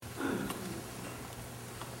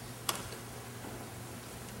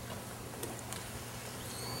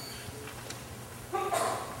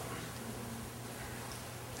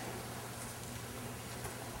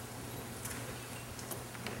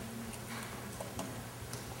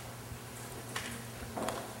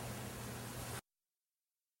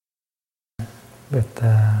with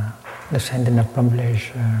the chanting of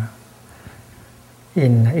Plumblish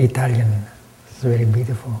in Italian. It's very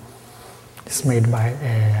beautiful. It's made by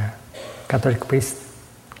a Catholic priest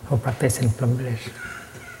who practices in Plumblish.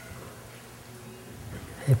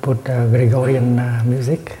 He put Gregorian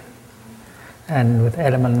music and with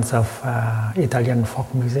elements of Italian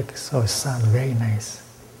folk music, so it sounds very nice.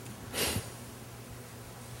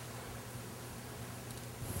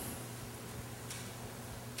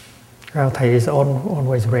 Well, Thầy is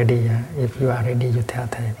always ready. If you are ready, you tell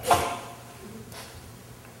Thầy.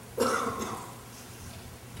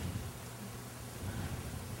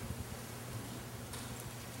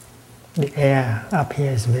 The air up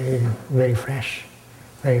here is very, very fresh,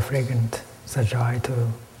 very fragrant. It's a joy to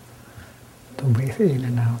breathe in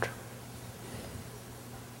and out.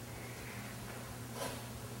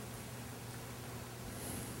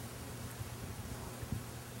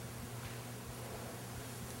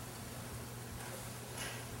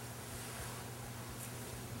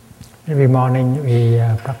 Every morning we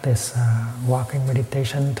practice walking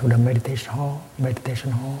meditation to the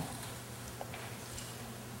meditation hall.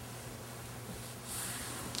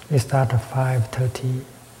 We start at 5:30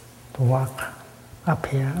 to walk up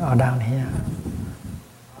here or down here.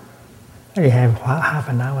 We have half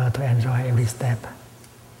an hour to enjoy every step.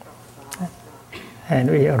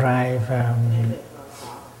 And we arrive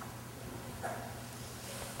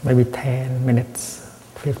maybe 10 minutes,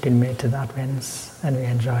 15 minutes in advance, and we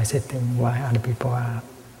enjoy sitting while other people are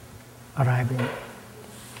arriving.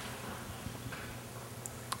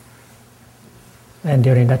 And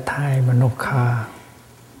during that time, no car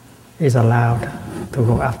is allowed to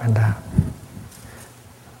go up and down.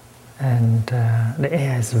 And the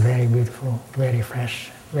air is very beautiful, very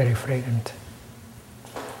fresh, very fragrant.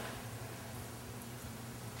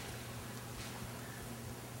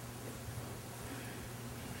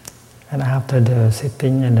 And after the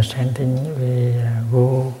sitting and the chanting, we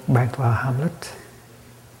go back to our hamlet.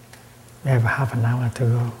 We have half an hour to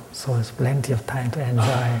go, so it's plenty of time to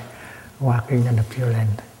enjoy walking on the Pure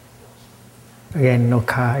Land. Again, no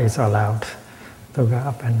car is allowed to go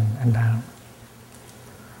up and down.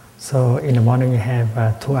 So in the morning you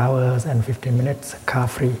have 2 hours and 15 minutes car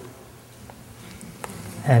free.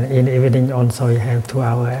 And in the evening also you have 2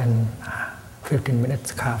 hours and 15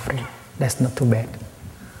 minutes car free. That's not too bad.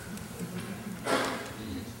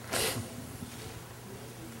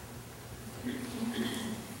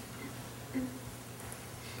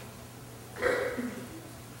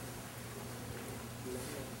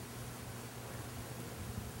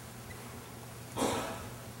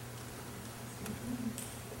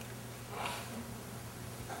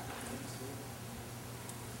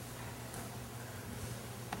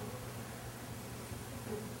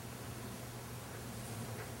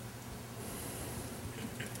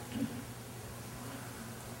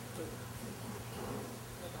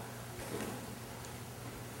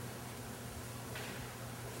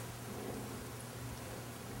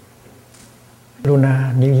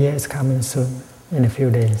 Lunar New Year is coming soon, in a few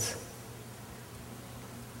days.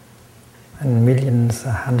 And millions,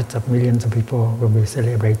 hundreds of millions of people will be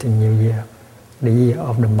celebrating New Year, the year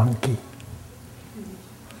of the monkey.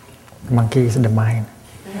 The monkey is the mind.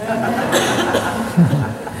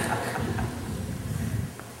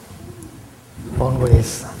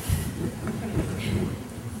 Always.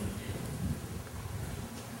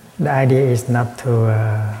 The idea is not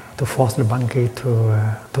to force the monkey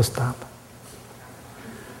to stop,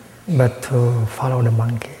 but to follow the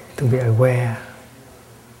monkey, to be aware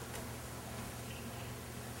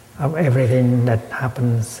of everything that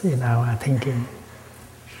happens in our thinking.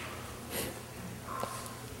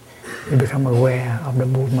 We become aware of the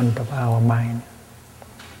movement of our mind.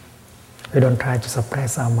 We don't try to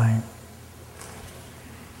suppress our mind.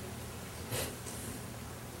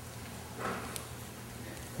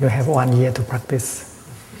 You have 1 year to practice.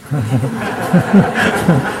 The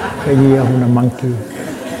year of the monkey.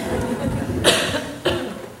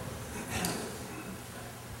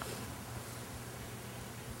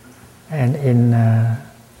 And in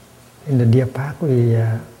the Deer Park, we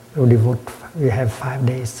have 5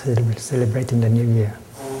 days celebrating the New Year.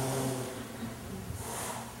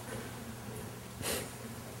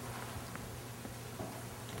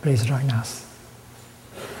 Please join us.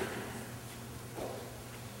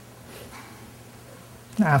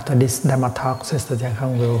 After this Dhamma talk, Sister Jiang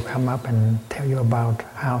Khong will come up and tell you about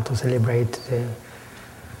how to celebrate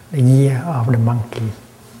the year of the monkey.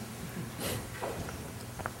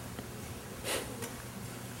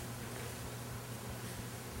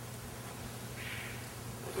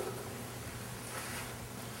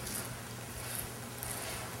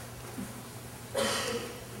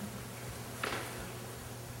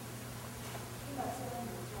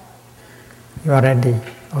 You are ready?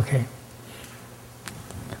 Okay.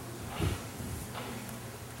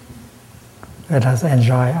 Let us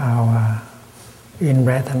enjoy our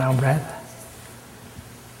in-breath and out-breath.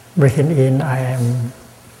 Breathing in, I am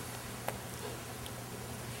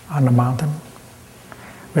on the mountain.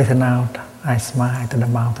 Breathing out, I smile to the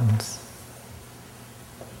mountains.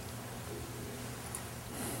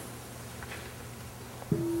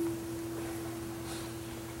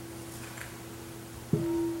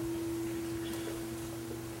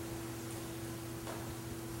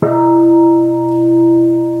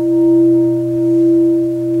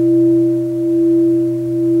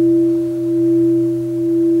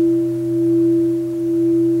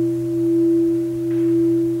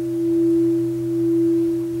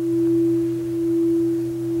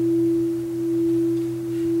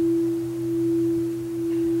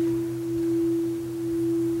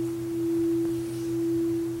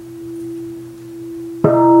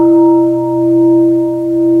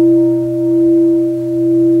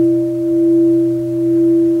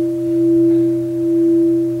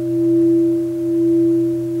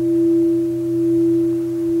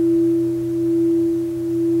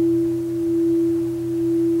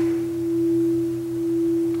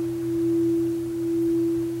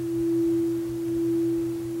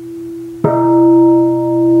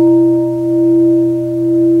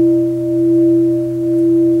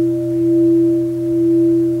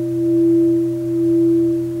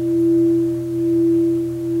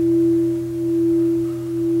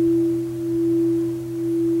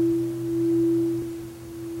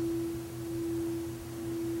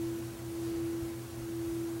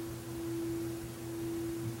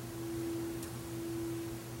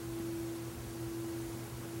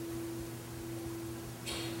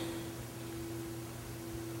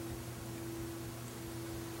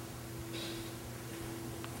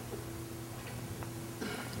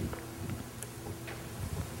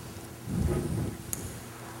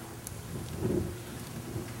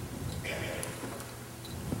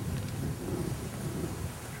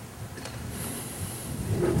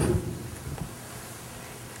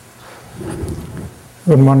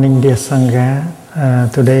 Good morning, dear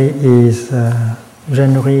Sangha. Today is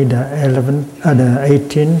January the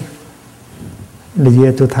 18th, the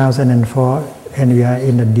year 2004, and we are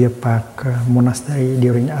in the Deer Park Monastery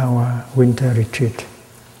during our winter retreat.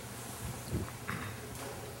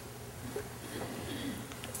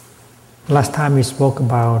 Last time we spoke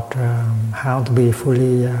about how to be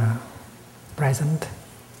fully present,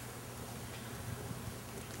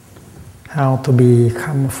 how to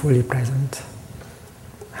become fully present,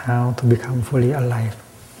 how to become fully alive.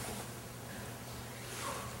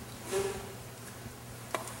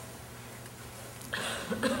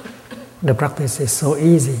 The practice is so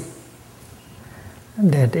easy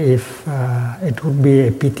that if it would be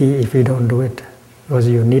a pity if you don't do it, because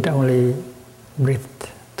you need only breathe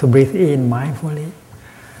in mindfully,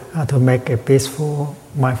 to make a peaceful,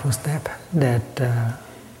 mindful step that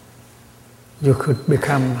you could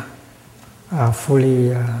become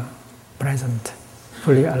fully present,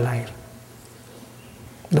 fully alive.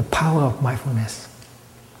 The power of mindfulness,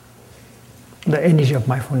 the energy of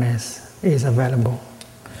mindfulness is available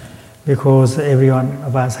because every one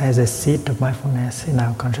of us has a seed of mindfulness in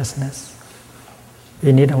our consciousness.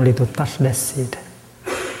 We need only to touch that seed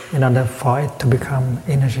in order for it to become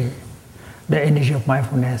energy. The energy of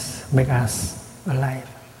mindfulness makes us alive,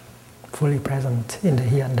 fully present in the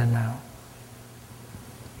here and the now.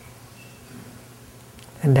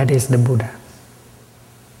 And that is the Buddha.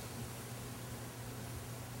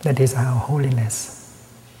 That is our holiness.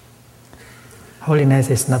 Holiness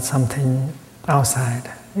is not something outside,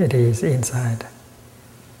 it is inside.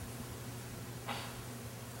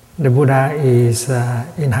 The Buddha is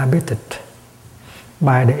inhabited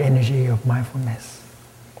by the energy of mindfulness,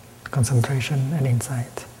 concentration and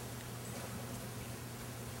insight.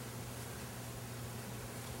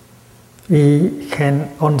 We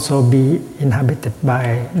can also be inhabited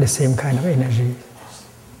by the same kind of energy.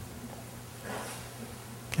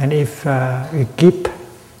 And if we keep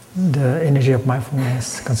the energy of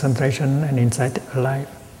mindfulness, concentration and insight alive,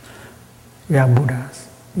 we are Buddhas.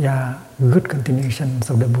 We are good continuations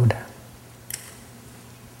of the Buddha.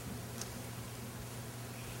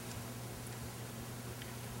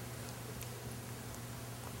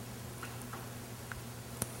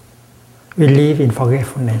 We live in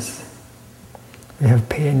forgetfulness. We have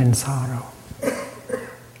pain and sorrow.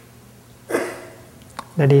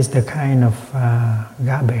 That is the kind of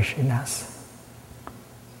garbage in us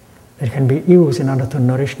that can be used in order to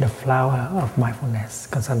nourish the flower of mindfulness,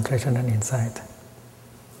 concentration and insight.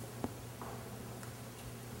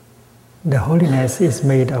 The holiness is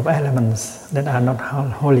made of elements that are not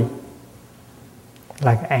holy,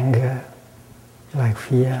 like anger, like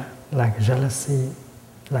fear, like jealousy,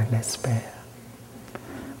 like despair.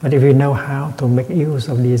 But if we know how to make use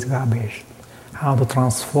of these garbage, how to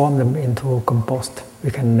transform them into compost,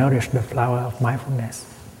 we can nourish the flower of mindfulness,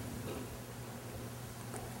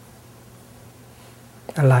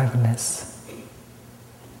 aliveness,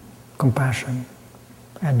 compassion,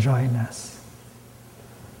 and joy in us.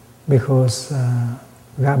 Because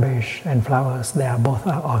garbage and flowers, they are both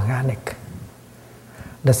organic.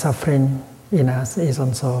 The suffering in us is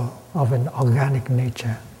also of an organic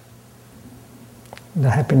nature. The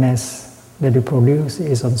happiness that we produce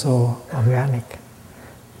is also organic.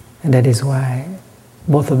 And that is why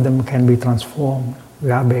both of them can be transformed,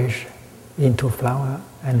 garbage into flower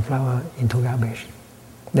and flower into garbage.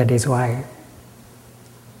 That is why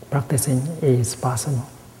practicing is possible.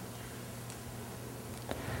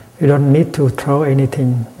 You don't need to throw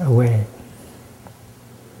anything away.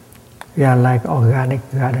 We are like organic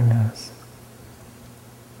gardeners.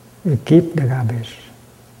 We keep the garbage.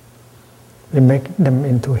 We make them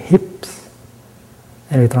into heaps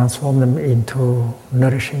and we transform them into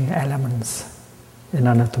nourishing elements in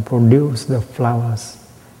order to produce the flowers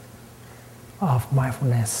of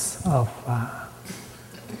mindfulness, of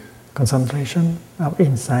concentration, of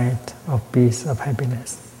insight, of peace, of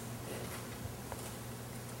happiness.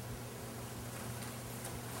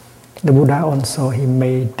 The Buddha also, he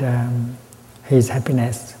made his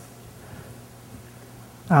happiness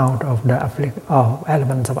out of the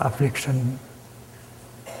elements of affliction.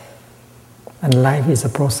 And life is a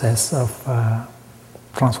process of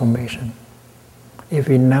transformation. If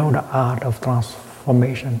we know the art of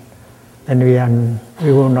transformation, then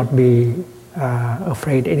we will not be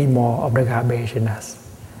afraid anymore of the garbage in us.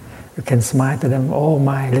 You can smile to them, "Oh,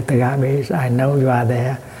 my little garbage, I know you are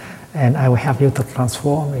there, and I will help you to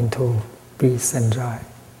transform into peace and joy."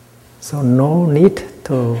 So no need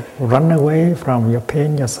to run away from your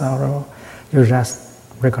pain, your sorrow. You just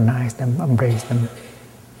recognize them, embrace them,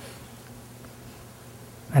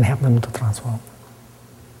 and help them to transform.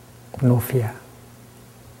 No fear.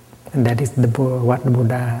 And that is what the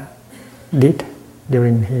Buddha did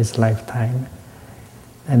during his lifetime.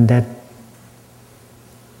 And that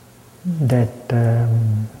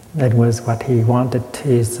was what he wanted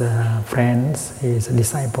his friends, his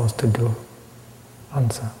disciples to do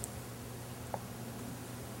also.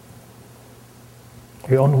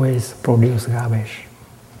 We always produce garbage.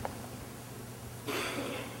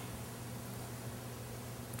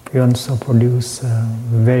 We also produce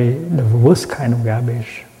the worst kind of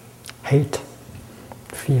garbage: hate,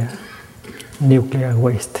 fear, nuclear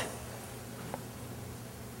waste.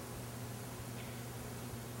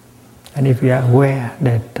 And if we are aware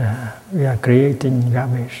that we are creating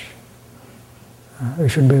garbage, we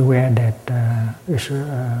should be aware that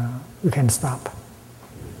we can stop.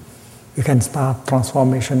 We can start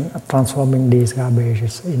transforming these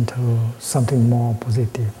garbages into something more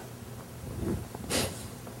positive.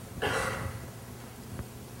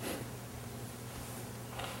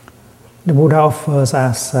 The Buddha offers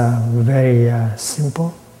us very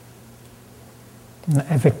simple,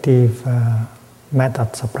 effective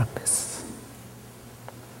methods of practice.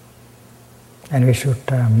 And we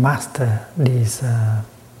should master these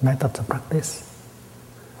methods of practice.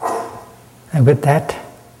 And with that,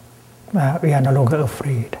 we are no longer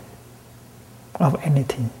afraid of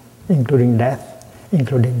anything, including death,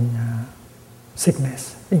 including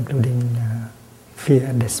sickness, including fear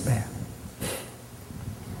and despair.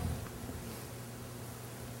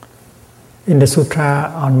 In the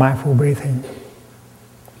Sutra on Mindful Breathing,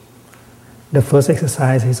 the first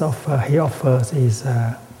exercise he offers is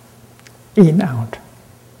in-out.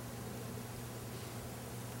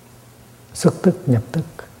 Xuất tức, nhập tức.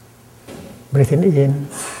 Breathing in,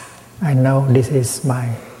 I know this is my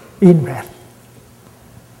in breath.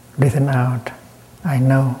 Breathing out, I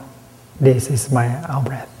know this is my out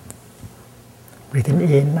breath. Breathing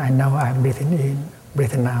in, I know I'm breathing in.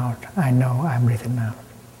 Breathing out, I know I'm breathing out.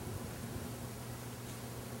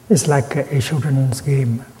 It's like a children's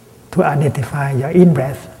game to identify your in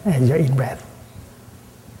breath as your in breath,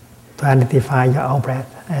 to identify your out breath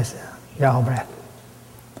as your out breath.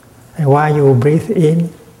 And while you breathe in,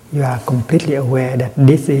 you are completely aware that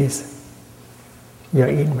this is your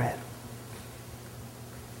in breath.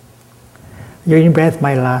 Your in breath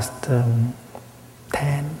might last 10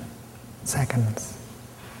 seconds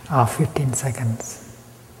or 15 seconds.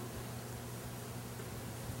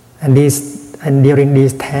 And during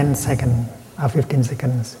these 10 seconds or 15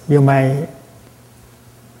 seconds, you may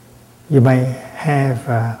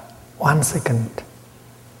have 1 second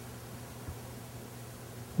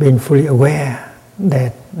being fully aware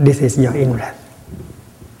that this is your in-breath.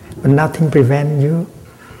 But nothing prevents you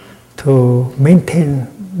to maintain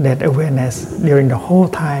that awareness during the whole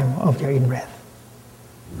time of your in-breath.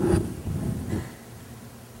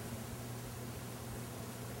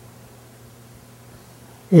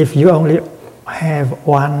 If you only have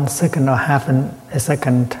 1 second or half a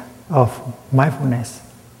second of mindfulness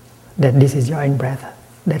that this is your in-breath,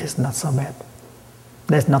 that is not so bad.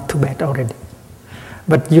 That's not too bad already.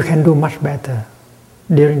 But you can do much better.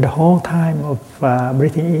 During the whole time of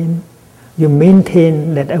breathing in, you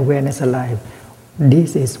maintain that awareness alive.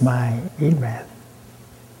 This is my in-breath.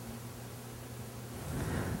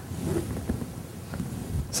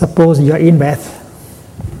 Suppose your in-breath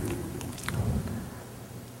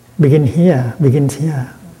begins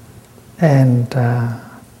here, and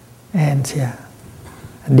ends here.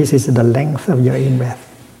 And this is the length of your in-breath.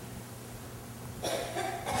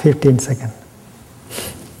 15 seconds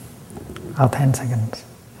or 10 seconds.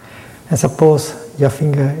 And suppose your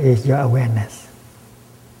finger is your awareness.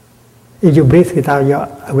 If you breathe without your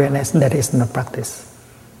awareness, that is not practice.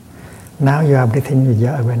 Now you are breathing with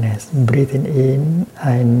your awareness. Breathing in,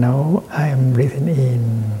 I know I am breathing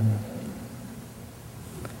in.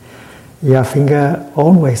 Your finger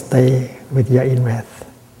always stay with your in-breath.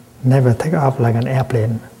 Never take off like an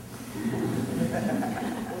airplane.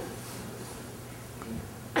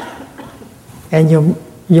 And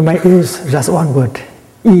you might use just one word,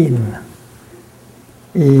 in.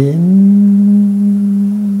 In,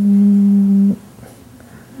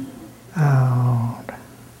 out.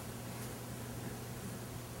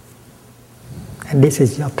 And this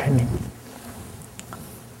is your training.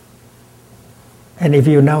 And if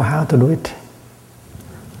you know how to do it,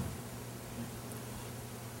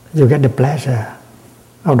 you get the pleasure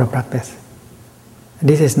of the practice.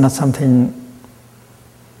 This is not something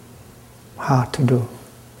hard to do.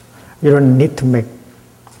 You don't need to make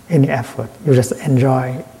any effort. You just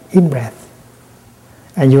enjoy in-breath.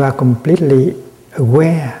 And you are completely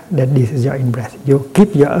aware that this is your in-breath. You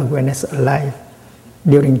keep your awareness alive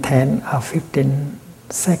during 10 or 15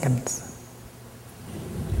 seconds.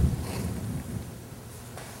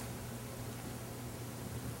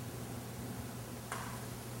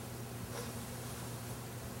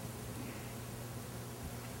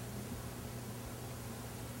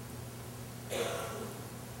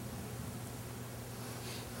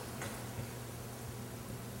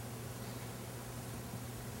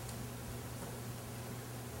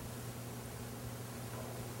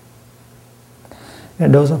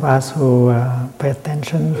 And those of us who pay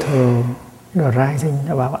attention to the rising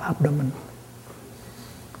of our abdomen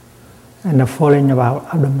and the falling of our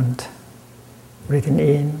abdomen, breathing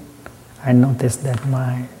in, I notice that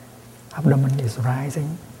my abdomen is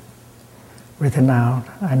rising. Breathing out,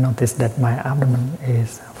 I notice that my abdomen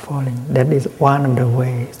is falling. That is one of the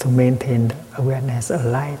ways to maintain the awareness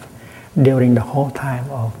alive during the whole time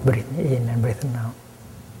of breathing in and breathing out.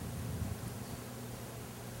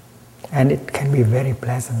 And it can be very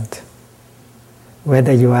pleasant.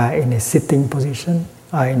 Whether you are in a sitting position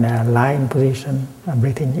or in a lying position,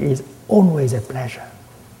 breathing is always a pleasure.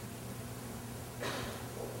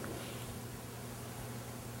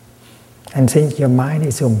 And since your mind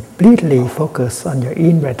is completely focused on your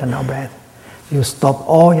in-breath and out-breath, you stop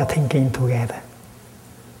all your thinking together.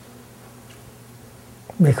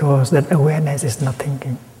 Because that awareness is not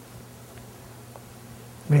thinking.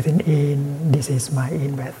 Breathing in, this is my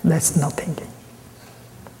in-breath. That's not thinking.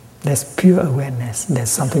 That's pure awareness that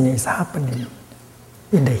something is happening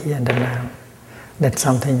in the here and the now. That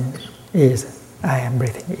something is, I am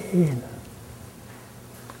breathing in.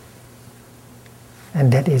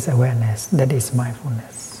 And that is awareness, that is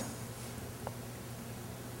mindfulness.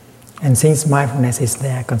 And since mindfulness is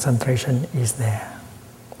there, concentration is there.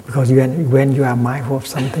 Because when you are mindful of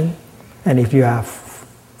something, and if you are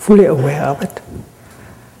fully aware of it,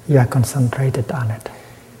 you are concentrated on it.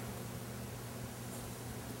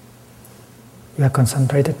 You are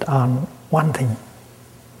concentrated on one thing,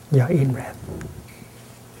 your in-breath.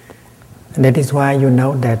 And that is why you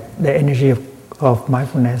know that the energy of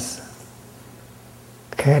mindfulness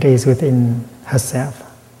carries within herself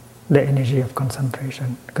the energy of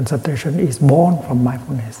concentration. Concentration is born from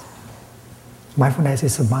mindfulness. Mindfulness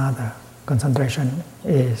is a mother, concentration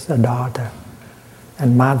is a daughter.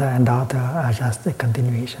 And mother and daughter are just a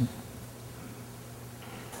continuation.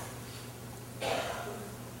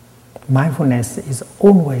 Mindfulness is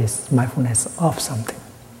always mindfulness of something.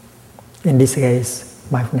 In this case,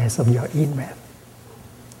 mindfulness of your in-breath.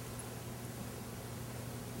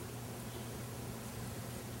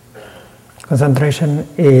 Concentration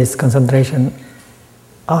is concentration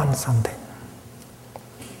on something.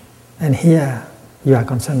 And here you are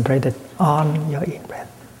concentrated on your in-breath.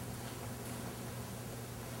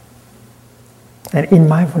 And in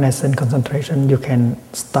mindfulness and concentration, you can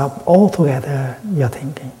stop altogether your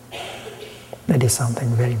thinking. That is something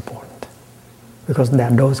very important. Because there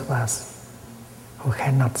are those of us who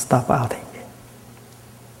cannot stop our thinking.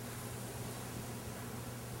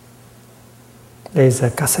 There is a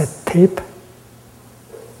cassette tape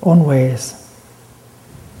always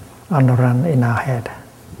on the run in our head.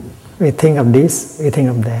 We think of this, we think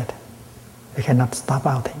of that. We cannot stop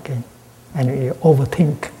our thinking. And we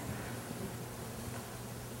overthink.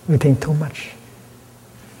 We think too much.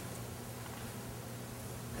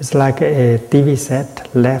 It's like a TV set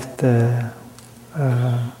left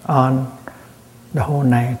on the whole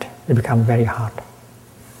night. It becomes very hot.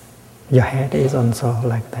 Your head is also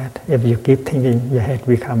like that. If you keep thinking, your head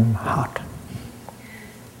becomes hot.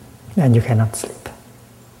 And you cannot sleep.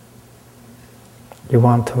 You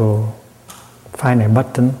want to find a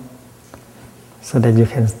button so that you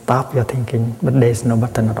can stop your thinking, but there is no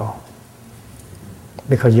button at all.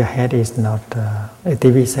 Because your head is not a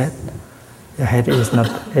TV set, your head is not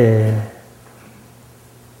a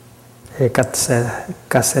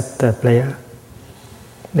cassette player.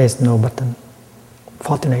 There is no button.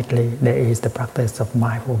 Fortunately, there is the practice of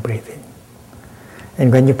mindful breathing.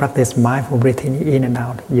 And when you practice mindful breathing in and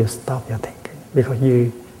out, you stop your thinking because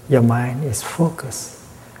your mind is focused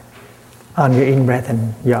on your in-breath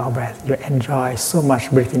and your out-breath. You enjoy so much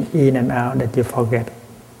breathing in and out that you forget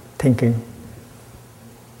thinking.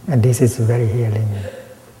 And this is very healing.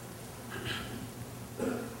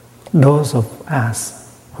 Those of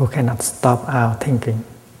us who cannot stop our thinking,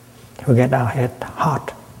 who get our head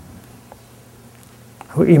hot,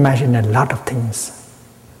 who imagine a lot of things,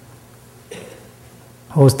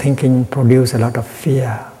 whose thinking produces a lot of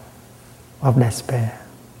fear, of despair.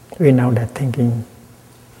 We know that thinking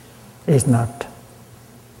is not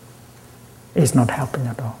helping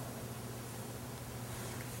at all.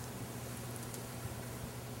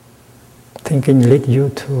 Thinking leads you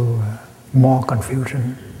to more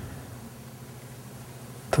confusion,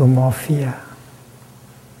 to more fear,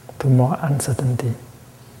 to more uncertainty.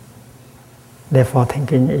 Therefore,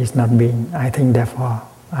 thinking is not being. I think, therefore,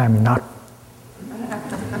 I am not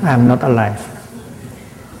alive.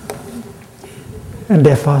 And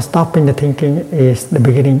therefore, stopping the thinking is the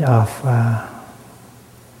beginning of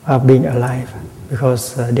being alive.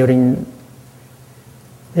 Because in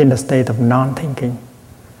the state of non-thinking,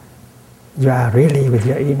 you are really with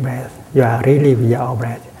your in-breath, you are really with your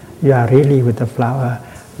out-breath, you are really with the flower,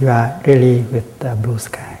 you are really with the blue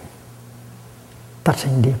sky.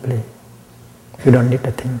 Touching deeply. You don't need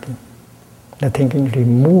the thinking. The thinking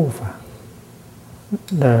removes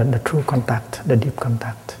the true contact, the deep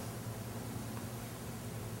contact.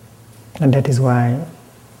 And that is why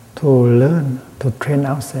to learn, to train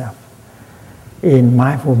ourselves in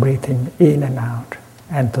mindful breathing in and out,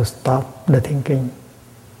 and to stop the thinking,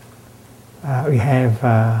 we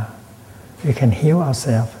can heal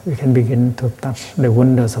ourselves. We can begin to touch the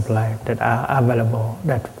wonders of life that are available,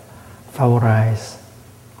 that favorize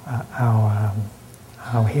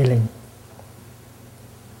our healing.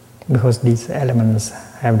 Because these elements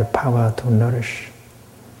have the power to nourish,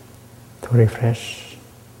 to refresh,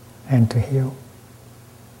 and to heal.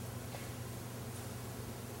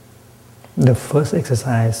 The first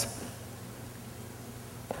exercise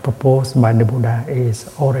proposed by the Buddha is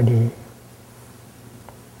already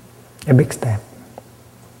a big step,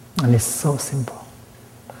 and it's so simple,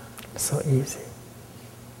 so easy.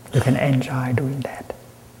 You can enjoy doing that.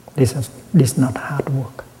 This is not hard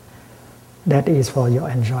work. That is for your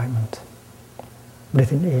enjoyment.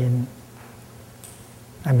 Breathing in,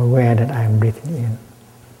 I'm aware that I am breathing in.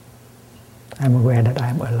 I'm aware that I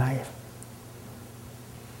am alive.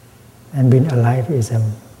 And being alive is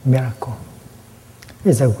a miracle.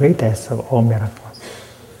 It's the greatest of all miracles.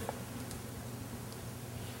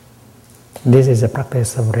 This is a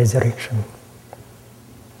practice of resurrection.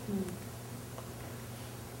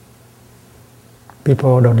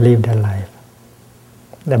 People don't live their life.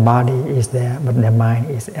 Their body is there, but their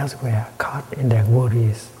mind is elsewhere, caught in their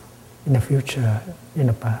worries, in the future, in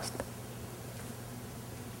the past.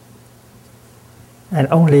 And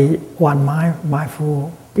only one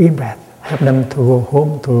mindful in-breath helps them to go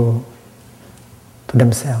home to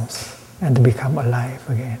themselves and to become alive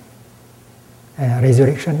again.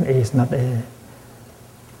 Resurrection is not a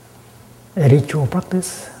ritual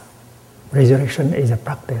practice. Resurrection is a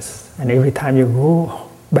practice. And every time you go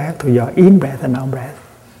back to your in-breath and out-breath,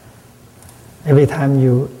 every time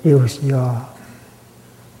you use your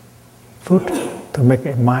foot to make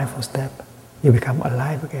a mindful step, you become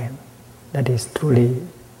alive again. That is truly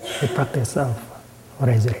the practice of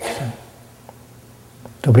resurrection,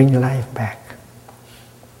 to bring life back.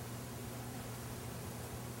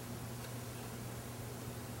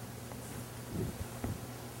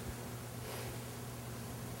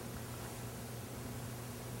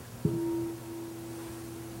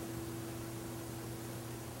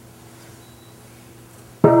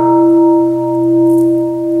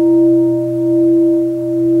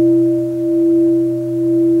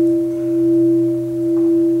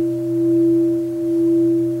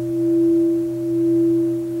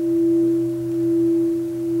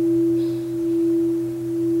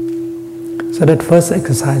 So that first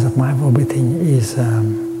exercise of mindful breathing is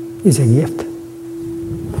a gift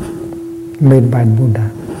made by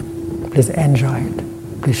Buddha. Please enjoy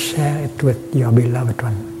it. Please share it with your beloved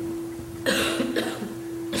one.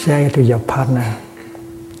 Share it with your partner,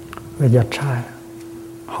 with your child.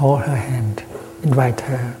 Hold her hand. Invite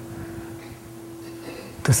her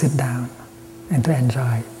to sit down and to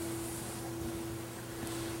enjoy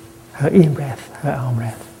her in-breath, her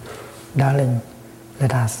out-breath. Darling,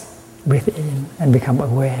 let us breathe in and become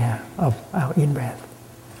aware of our in-breath.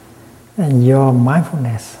 And your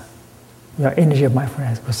mindfulness, your energy of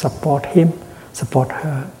mindfulness will support him, support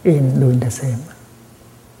her in doing the same.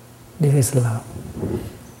 This is love.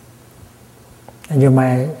 And you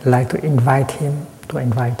might like to invite him, to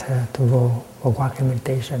invite her to go for walking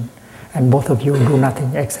meditation. And both of you do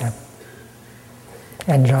nothing except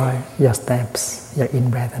enjoy your steps, your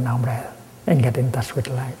in-breath and out-breath, and get in touch with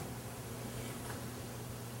life.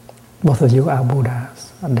 Both of you are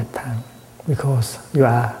Buddhas at that time because you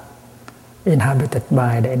are inhabited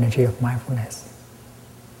by the energy of mindfulness.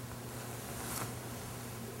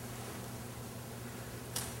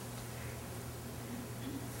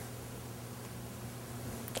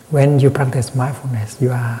 When you practice mindfulness, you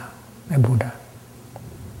are a Buddha.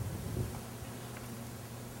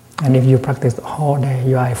 And if you practice all day,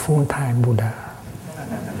 you are a full-time Buddha.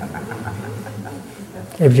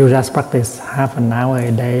 If you just practice half an hour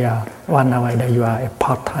a day or 1 hour a day, you are a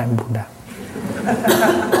part-time Buddha.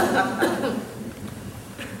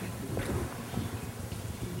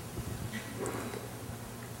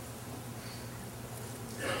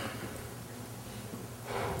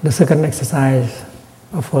 The second exercise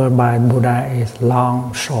offered by Buddha is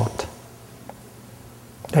long, short.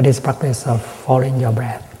 That is practice of following your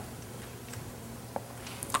breath.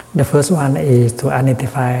 The first one is to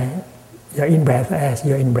identify your in-breath as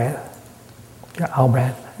your in-breath, your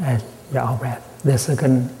out-breath as your out-breath. The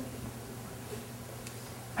second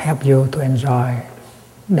help you to enjoy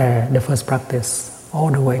the first practice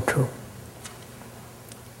all the way through.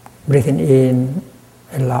 Breathing in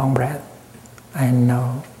a long breath, I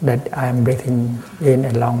know that I am breathing in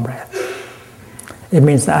a long breath. It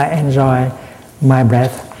means I enjoy my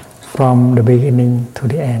breath from the beginning to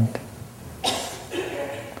the end.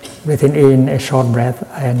 Breathing in a short breath,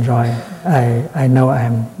 I know I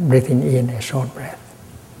am breathing in a short breath.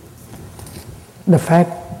 The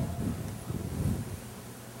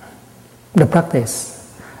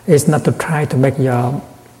practice is not to try to make your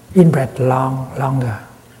in-breath longer.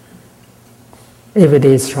 If it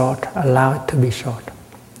is short, allow it to be short.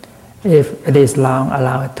 If it is long,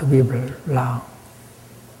 allow it to be long.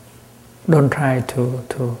 Don't try to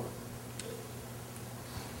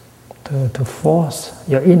force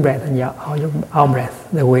your in-breath and your out-breath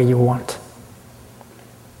the way you want.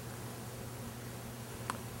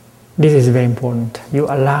 This is very important. You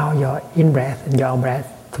allow your in-breath and your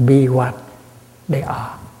out-breath to be what they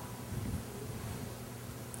are.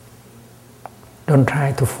 Don't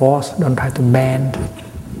try to force, don't try to bend.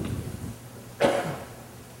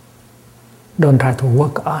 Don't try to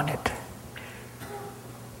work on it.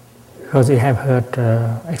 Because you have heard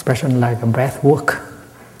expression like a breath work.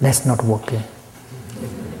 That's not working.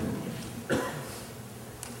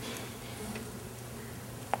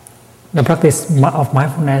 The practice of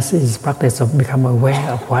mindfulness is practice of becoming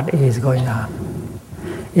aware of what is going on.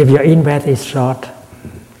 If your in-breath is short,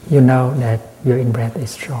 you know that your in-breath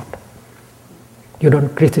is short. You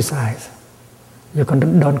don't criticize, you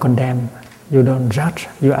don't condemn, you don't judge,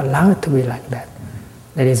 you allow it to be like that.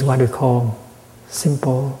 That is what we call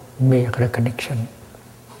simple mere recognition.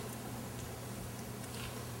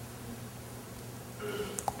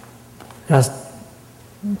 Just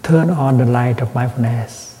turn on the light of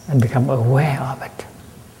mindfulness and become aware of it.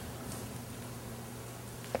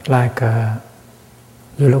 Like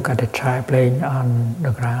you look at a child playing on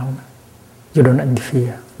the ground, you don't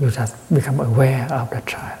interfere, you just become aware of the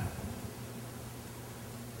child.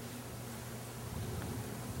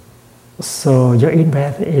 So your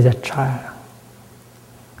in-breath is a child.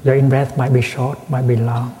 Your in-breath might be short, might be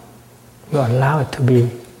long. You allow it to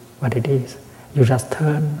be what it is. You just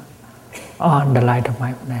turn on the light of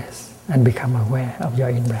mindfulness and become aware of your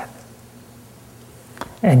in-breath.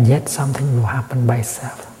 And yet something will happen by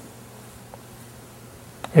itself.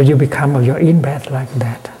 If you become of your in-breath like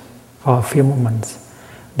that for a few moments,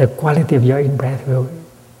 the quality of your in-breath will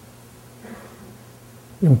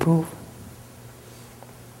improve.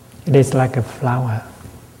 It is like a flower.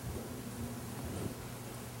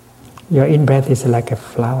 Your in-breath is like a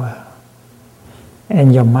flower,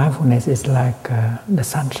 and your mindfulness is like the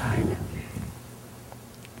sunshine.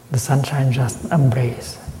 The sunshine just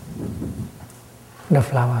embraces the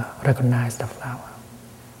flower, recognize the flower.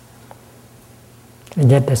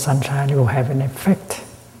 And yet the sunshine will have an effect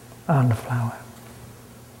on the flower.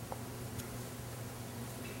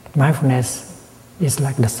 Mindfulness is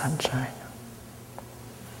like the sunshine.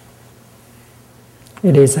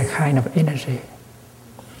 It is a kind of energy.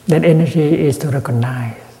 That energy is to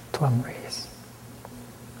recognize, to embrace.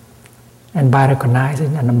 And by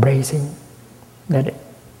recognizing and embracing that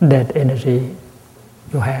energy,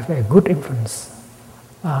 you have a good influence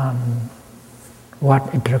on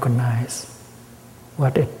what it recognizes,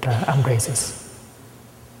 what it embraces.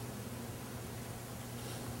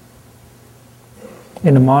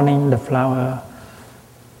 In the morning, the flower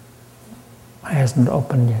has not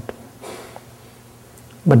opened yet,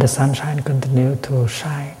 but the sunshine continues to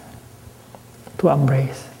shine, to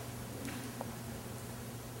embrace.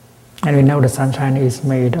 And we know the sunshine is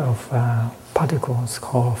made of particles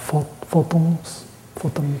called photons.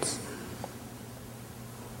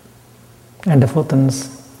 And the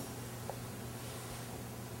photons,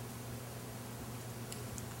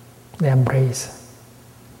 they embrace.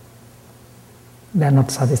 They are not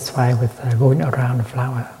satisfied with going around the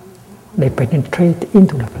flower. They penetrate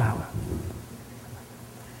into the flower.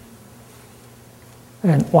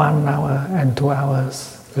 And 1 hour and 2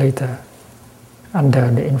 hours later, under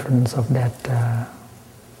the influence of that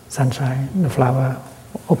sunshine, the flower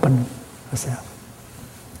opens herself.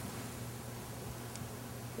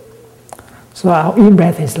 So our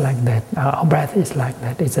in-breath is like that. Our breath is like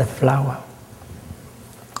that. It's a flower.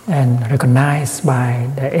 And recognized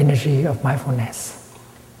by the energy of mindfulness,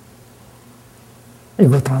 it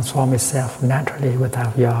will transform itself naturally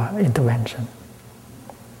without your intervention.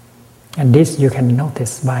 And this you can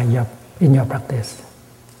notice in your practice.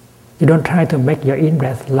 You don't try to make your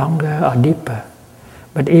in-breath longer or deeper,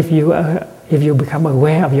 but if you become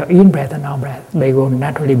aware of your in-breath and out-breath, they will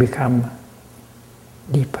naturally become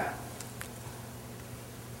deeper.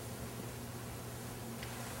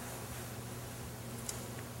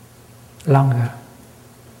 Longer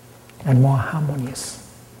and more harmonious.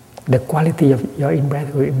 The quality of your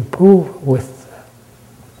in-breath will improve with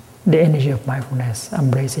the energy of mindfulness,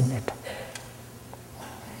 embracing it.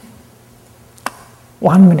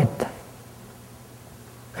 1 minute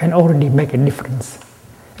can already make a difference.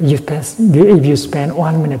 If you spend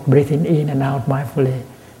 1 minute breathing in and out mindfully,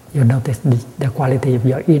 you notice the quality of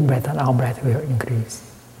your in-breath and out-breath will increase.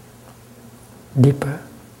 Deeper,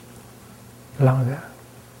 longer,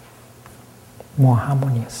 more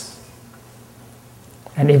harmonious.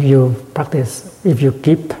 And if you practice, if you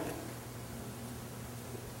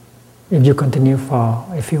continue for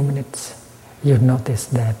a few minutes, you notice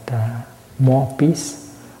that more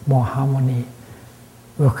peace, more harmony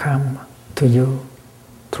will come to you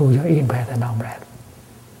through your in-breath and out-breath.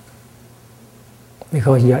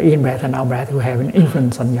 Because your in-breath and out-breath will have an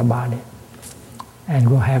influence on your body and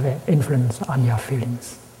will have an influence on your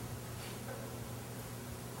feelings.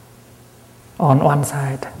 On one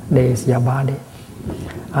side, there is your body.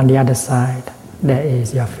 On the other side, there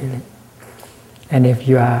is your feeling. And if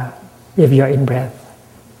your in-breath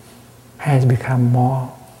has become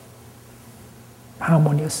more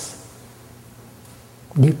harmonious,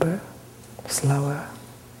 deeper, slower,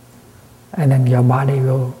 and then your body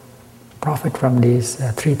will profit from these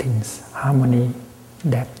three things: harmony,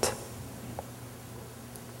 depth,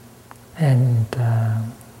 and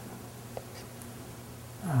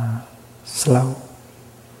slow,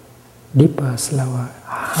 deeper, slower,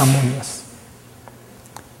 harmonious.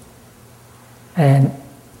 And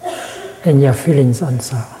your feelings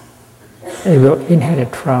also, it will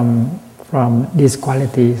inherit from these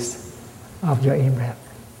qualities of your in-breath.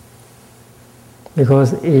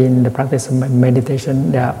 Because in the practice of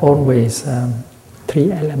meditation, there are always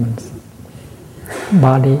three elements: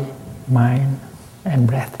 body, mind, and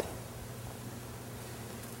breath.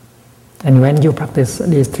 And when you practice,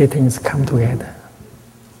 these three things come together.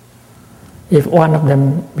 If one of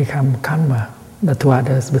them becomes calmer, the two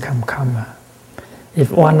others become calmer.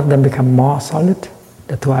 If one of them becomes more solid,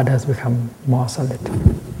 the two others become more solid.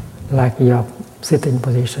 Like your sitting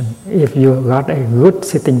position. If you got a good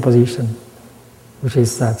sitting position, which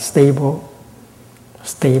is stable,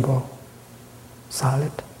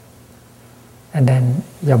 solid, and then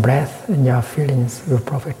your breath and your feelings will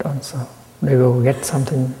profit also. They will get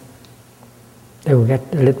something, they will get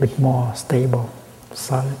a little bit more stable,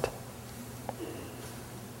 solid.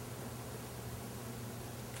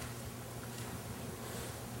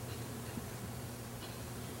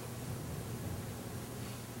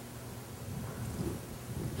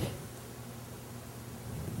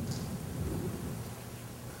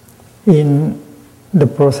 In the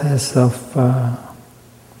process of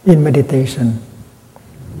in meditation,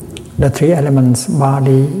 the three elements,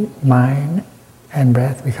 body, mind, and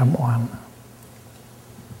breath, become one.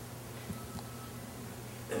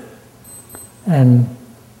 And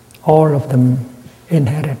all of them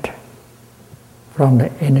inherit from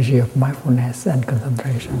the energy of mindfulness and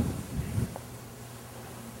concentration.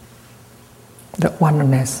 The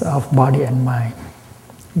oneness of body and mind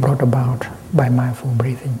brought about by mindful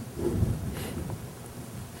breathing.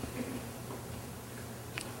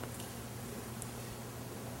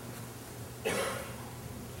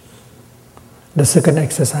 The second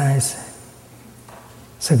exercise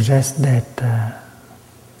suggests that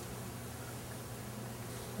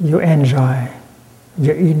you enjoy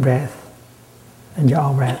your in-breath and your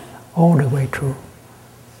out-breath all the way through,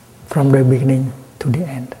 from the beginning to the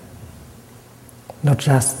end. Not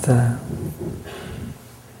just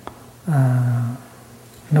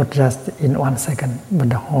in 1 second, but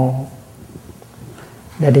the whole.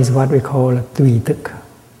 That is what we call tùy tức,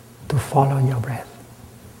 to follow your breath.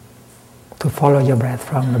 To follow your breath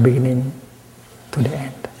from the beginning to the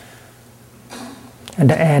end. And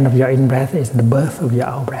the end of your in-breath is the birth of your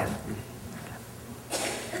out-breath.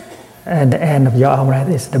 And the end of your out-breath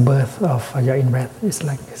is the birth of your in-breath. It's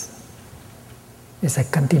like this. It's a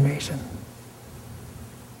continuation.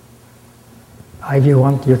 If you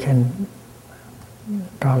want, you can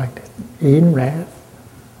draw like this. In-breath,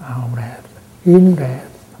 out-breath. In-breath,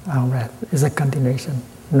 out-breath. It's a continuation.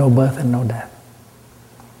 No birth and no death.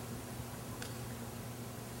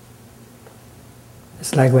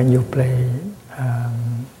 It's like when you play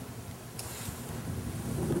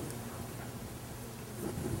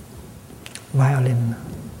violin.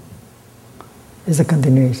 It's a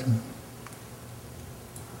continuation.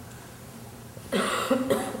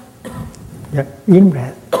 Your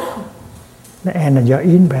in-breath, the end of your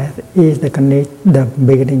in-breath is the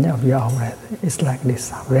beginning of your out-breath. It's like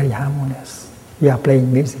this, very harmonious. You are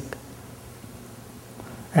playing music.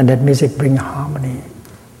 And that music brings harmony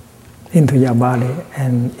into your body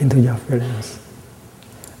and into your feelings.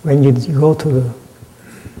 When you go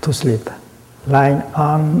to sleep, lying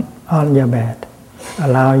on your bed,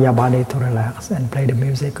 allow your body to relax and play the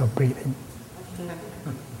music of breathing.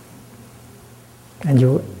 And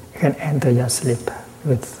you can enter your sleep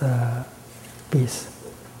with peace.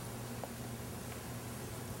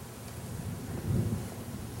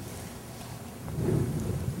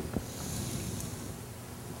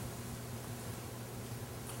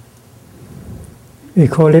 We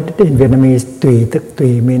call it in Vietnamese tùy tức.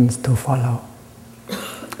 Tùy means to follow.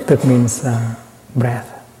 Tức means breath.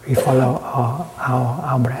 We follow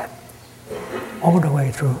our breath all the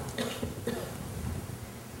way through.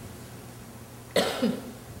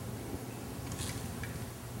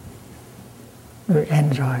 We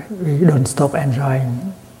enjoy. We don't stop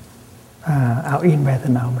enjoying our in-breath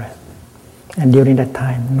and out-breath. And during that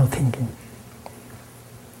time, no thinking,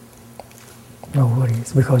 no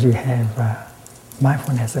worries, because we have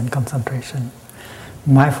mindfulness and concentration.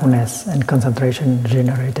 Mindfulness and concentration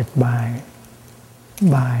generated by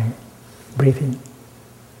breathing.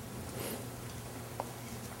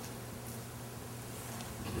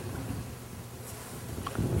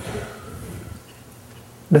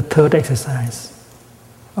 The third exercise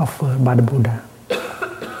offered by the Buddha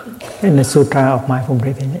in the Sutra of Mindful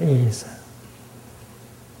Breathing is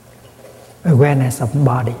awareness of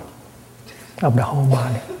body, of the whole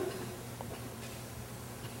body.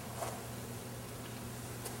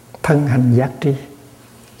 Thân hành giác tri.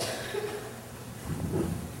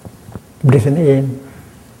 Breathing in,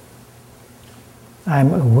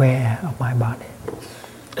 I'm aware of my body.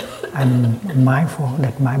 I'm mindful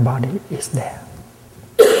that my body is there.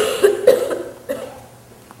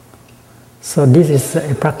 So this is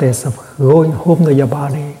a practice of going home to your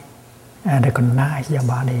body and recognize your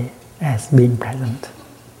body as being present.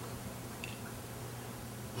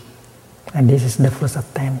 And this is the first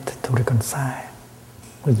attempt to reconcile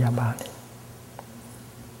with your body.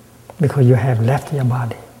 Because you have left your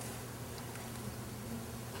body.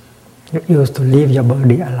 You used to leave your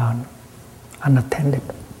body alone, unattended.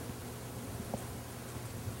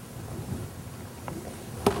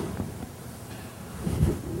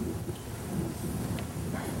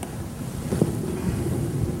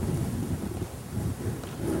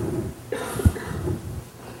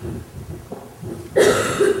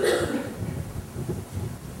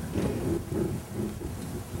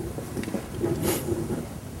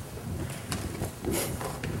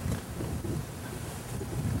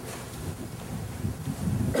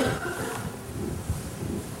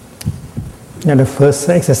 Now the first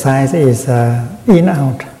exercise is in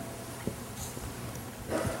out.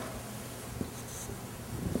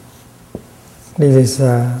 This is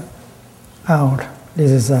out.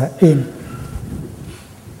 This is in.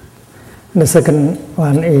 The second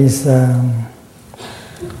one is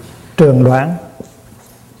trường đoạn,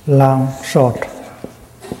 long, short.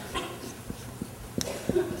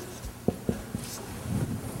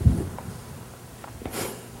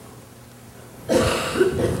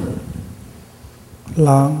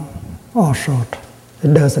 Long or short,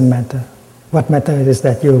 it doesn't matter. What matters is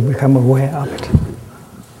that you become aware of it.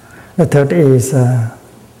 The third is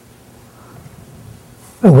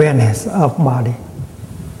awareness of body.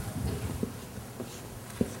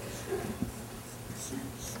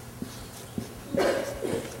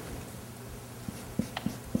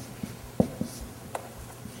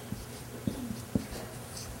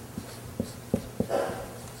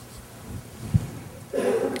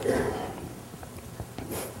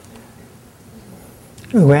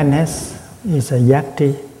 Awareness is a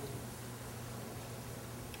yakti.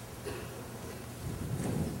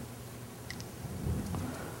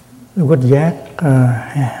 The word yak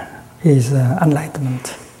is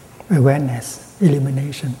enlightenment, awareness,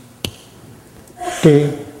 illumination.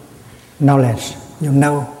 Ti, knowledge. You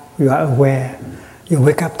know, you are aware. You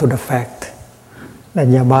wake up to the fact that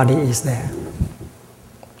your body is there.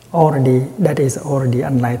 Already, that is already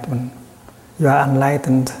enlightenment. You are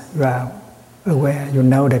enlightened, you are aware, you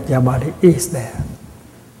know that your body is there.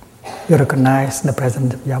 You recognize the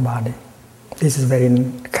presence of your body. This is very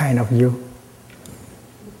kind of you.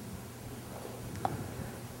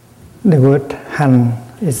 The word han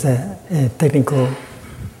is a technical,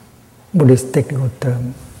 Buddhist technical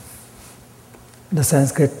term. The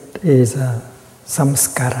Sanskrit is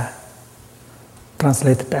samskara,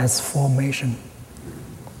 translated as formation.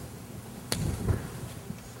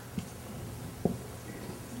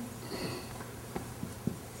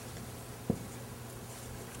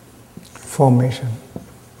 Formation.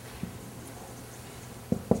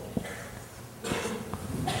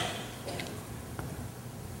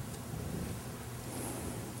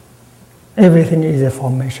 Everything is a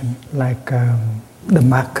formation, like the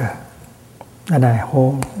marker that I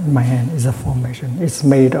hold in my hand is a formation. It's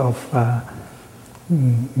made of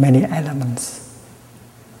many elements.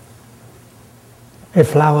 A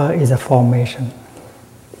flower is a formation.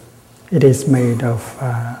 It is made of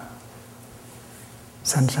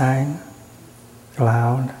sunshine,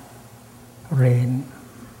 cloud, rain,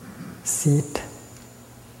 seed,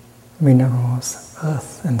 minerals,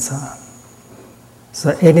 earth, and so on.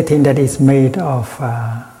 So anything that is made of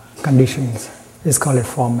conditions is called a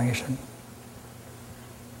formation.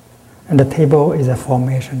 And the table is a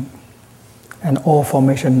formation. And all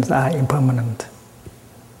formations are impermanent.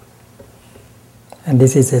 And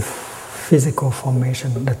this is a physical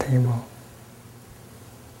formation, the table.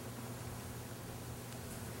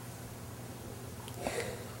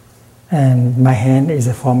 And my hand is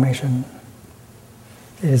a formation,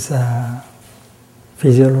 is a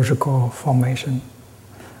physiological formation.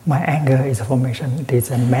 My anger is a formation, it is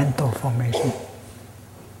a mental formation.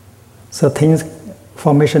 So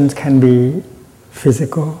formations can be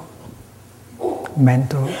physical,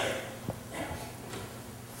 mental,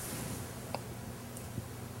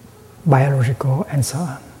 biological, and so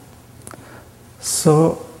on.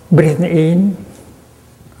 So breathing in,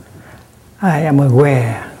 I am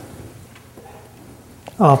aware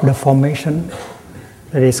of the formation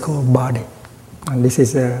that is called body. And this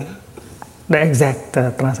is the exact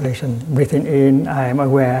translation. Breathing in, I am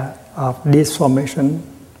aware of this formation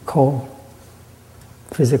called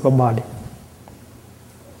physical body.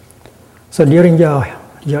 So during your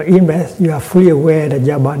in-breath, you are fully aware that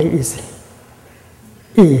your body is.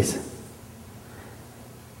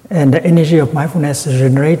 And the energy of mindfulness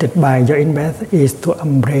generated by your in-breath is to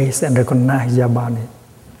embrace and recognize your body.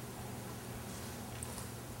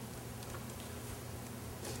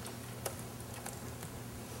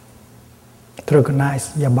 To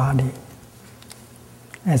recognize your body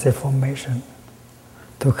as a formation,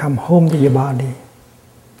 to come home to your body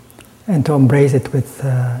and to embrace it with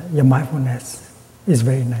your mindfulness is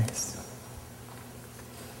very nice.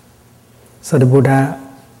 So the Buddha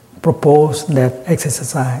proposed that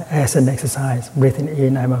exercise as an exercise. Breathing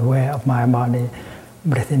in, I'm aware of my body.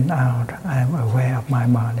 Breathing out, I'm aware of my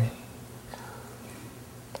body.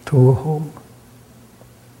 To go home,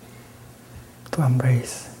 to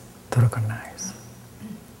embrace, to recognize.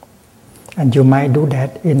 And you might do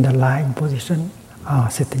that in the lying position or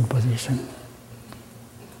sitting position.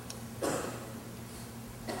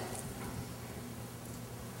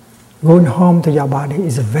 Going home to your body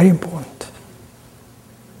is very important.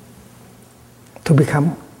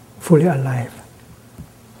 become fully alive,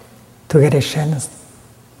 to get a chance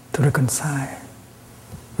to reconcile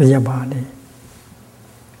with your body,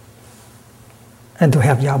 and to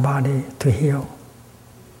help your body to heal.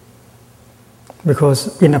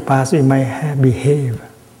 Because in the past we may have behaved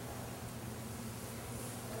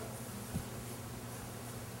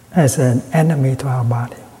as an enemy to our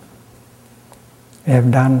body. We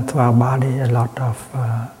have done to our body a lot of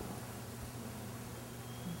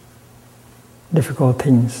difficult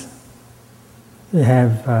things. We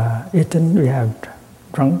have eaten, we have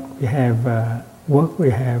drunk, we have worked, we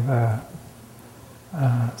have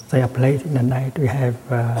stayed up late in the night, we have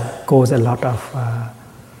caused a lot of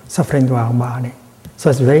suffering to our body. So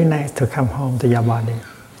it's very nice to come home to your body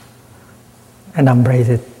and embrace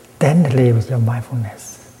it tenderly with your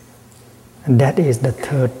mindfulness. And that is the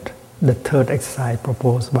third exercise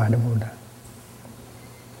proposed by the Buddha.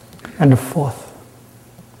 And the fourth,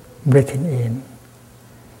 breathing in.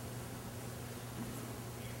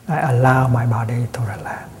 I allow my body to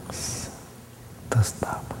relax, to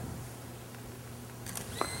stop.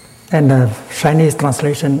 And the Chinese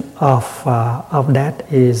translation of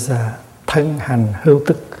that is thân hành hữu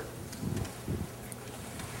tức.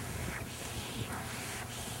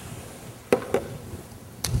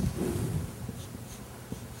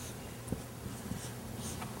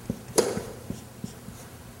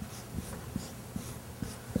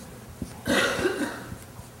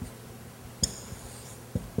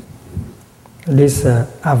 These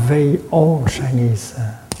are very old Chinese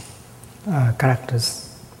characters.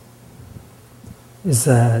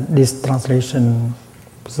 This translation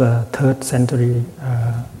was 3rd century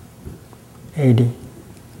AD.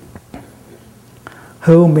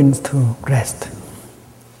 Hữu means to rest.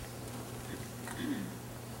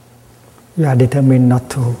 You are determined not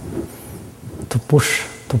to push,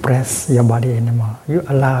 to press your body anymore. You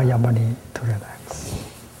allow your body to relax.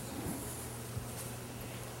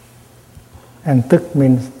 And tức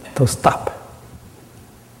means to stop.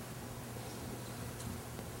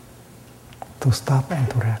 To stop and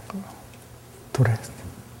to rest.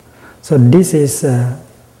 So this is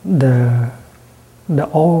the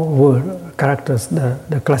old world characters,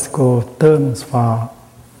 the classical terms for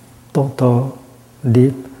total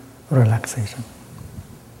deep relaxation.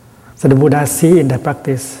 So the Buddha see in that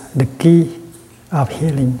practice the key of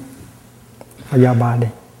healing for your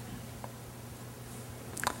body.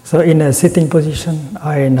 So in a sitting position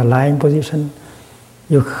or in a lying position,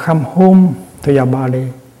 you come home to your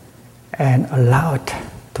body and allow it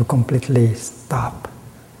to completely stop,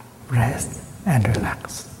 rest, and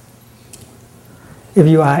relax. If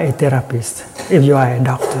you are a therapist, if you are a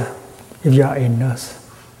doctor, if you are a nurse,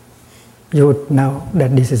 you would know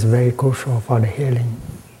that this is very crucial for the healing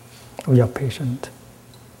of your patient.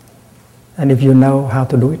 And if you know how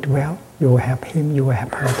to do it well, you will help him, you will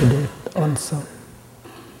help her to do it also.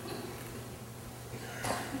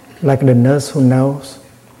 Like the nurse who knows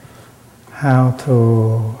how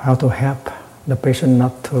to help the patient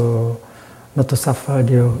not to suffer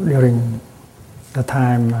during the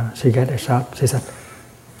time she get a shot. She said,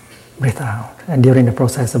 breathe out. And during the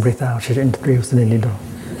process of breathe out, she introduced the needle.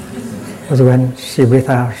 Because when she breathes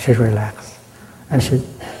out, she relaxes. And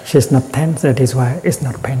she's not tense, that is why it's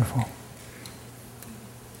not painful.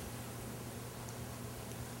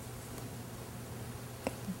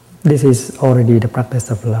 This is already the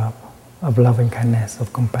practice of love, of loving kindness,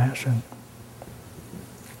 of compassion.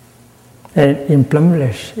 And in Plum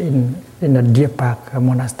Village, in the Deer Park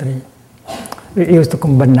monastery, we used to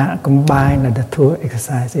combine the two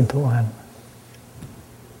exercises into one.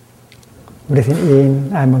 Breathing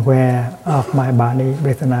in, I'm aware of my body.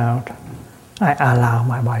 Breathing out, I allow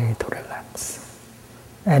my body to relax.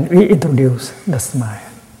 And we introduce the smile.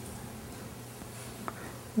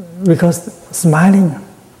 Because smiling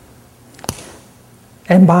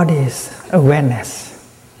embodies awareness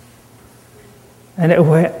and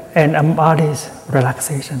embodies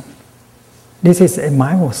relaxation. This is a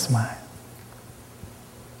mindful smile.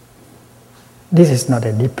 This is not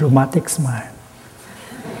a diplomatic smile.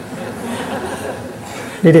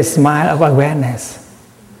 It is a smile of awareness.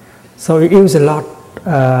 So we use a lot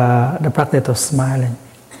the practice of smiling.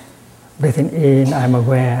 Breathing in, I'm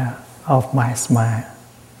aware of my smile.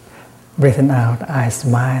 Breathing out, I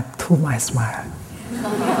smile to my smile.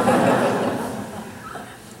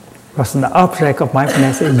 Because the object of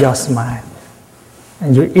mindfulness is your smile.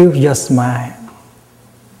 And you use your smile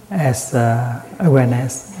as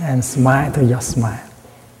awareness and smile to your smile.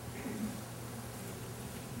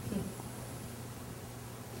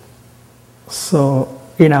 So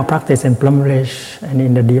in our practice in Plum Village and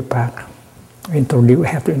in the Deer Park, we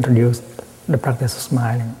have to introduce the practice of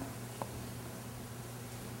smiling.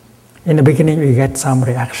 In the beginning, we get some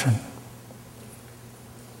reaction.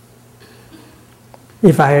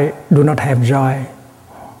 If I do not have joy,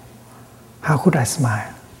 how could I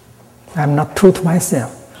smile? I'm not true to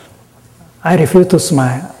myself. I refuse to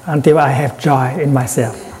smile until I have joy in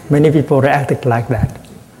myself. Many people reacted like that.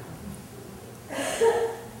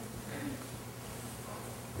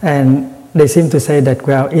 And they seem to say that,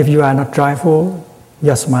 well, if you are not joyful,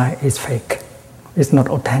 your smile is fake. It's not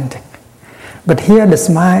authentic. But here the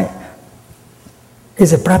smile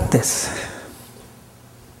is a practice.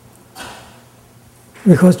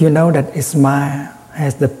 Because you know that a smile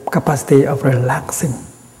has the capacity of relaxing.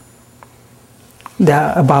 There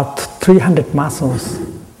are about 300 muscles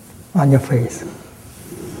on your face.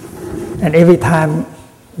 And every time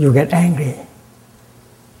you get angry,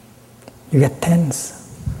 you get tense.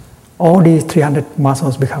 All these 300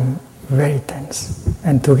 muscles become very tense.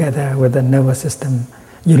 And together with the nervous system,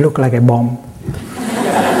 you look like a bomb,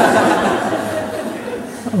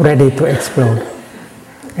 ready to explode.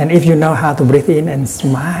 And if you know how to breathe in and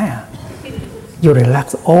smile, you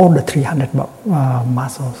relax all the 300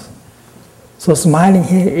 muscles. So smiling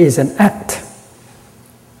here is an act.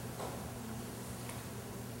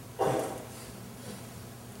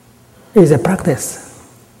 It's a practice.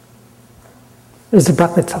 It's a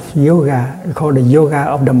practice of yoga. We call it the yoga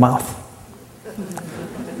of the mouth.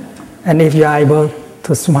 And if you are able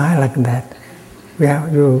to smile like that, well,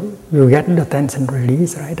 you get the tension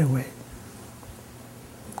release right away.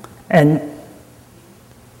 And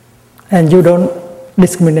you don't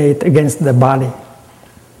discriminate against the body.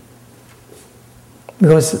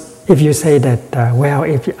 Because if you say that, well,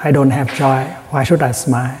 if I don't have joy, why should I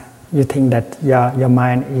smile? You think that your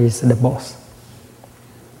mind is the boss.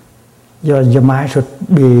 Your mind should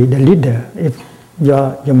be the leader. If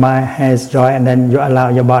your mind has joy and then you allow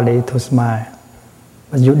your body to smile,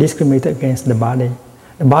 but you discriminate against the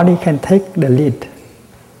body can take the lead.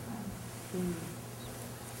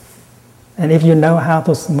 And if you know how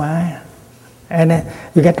to smile, and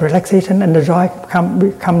you get relaxation and the joy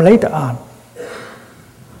come later on.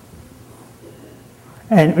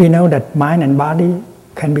 And we know that mind and body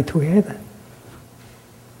can be together.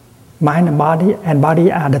 Mind and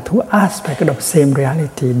body are the two aspects of the same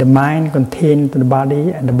reality. The mind contains the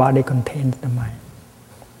body and the body contains the mind.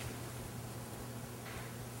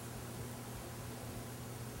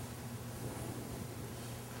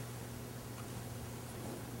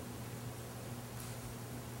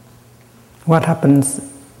 What happens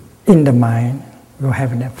in the mind will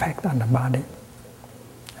have an effect on the body.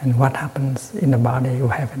 And what happens in the body will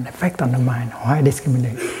have an effect on the mind. Why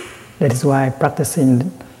discriminate? That is why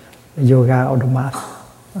practicing the yoga of the mat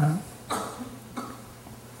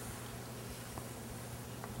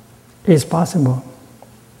is possible.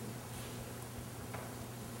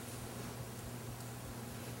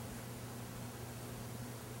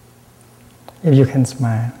 If you can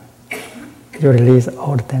smile, you release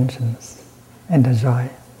all the tensions and the joy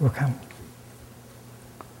will come.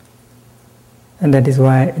 And that is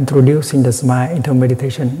why introducing the smile into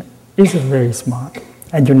meditation is very smart.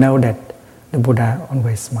 And you know that the Buddha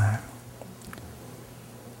always smiles.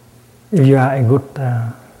 If you are a good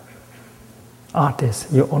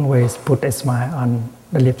artist, you always put a smile on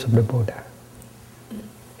the lips of the Buddha.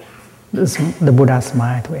 The Buddha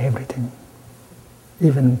smiles to everything,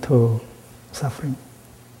 even to suffering,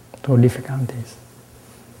 to difficulties.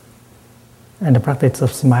 And the practice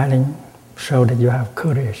of smiling shows that you have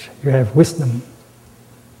courage, you have wisdom,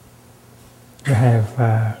 you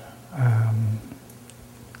have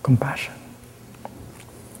compassion.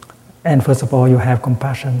 And first of all, you have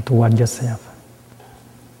compassion toward yourself.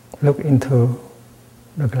 Look into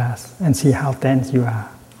the glass and see how tense you are.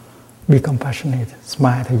 Be compassionate,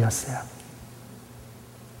 smile to yourself.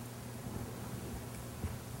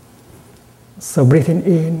 So breathing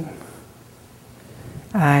in,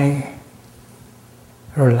 I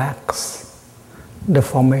relax the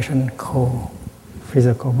formation core,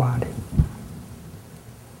 physical body.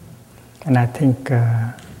 And I think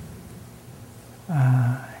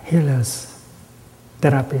healers,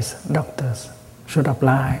 therapists, doctors should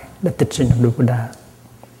apply the teaching of the Buddha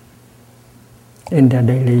in their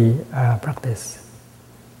daily practice.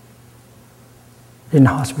 In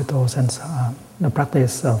hospitals and so on, the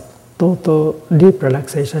practice of total deep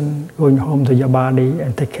relaxation, going home to your body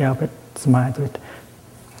and take care of it, smile to it,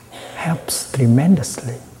 helps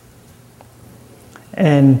tremendously.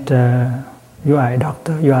 And you are a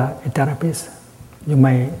doctor, you are a therapist, you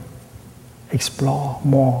may explore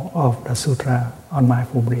more of the sutra on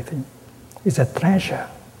mindful breathing. It's a treasure.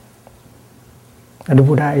 And the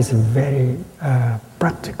Buddha is very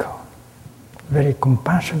practical, very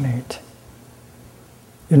compassionate.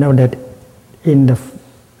 You know that in the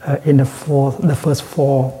first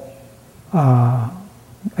four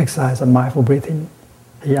exercise of mindful breathing,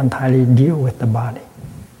 he entirely deal with the body,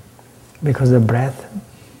 because the breath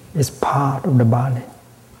is part of the body.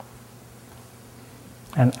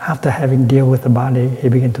 And after having deal with the body, he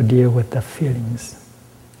began to deal with the feelings.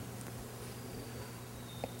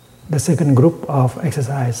 The second group of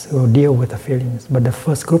exercise will deal with the feelings, but the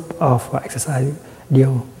first group of exercise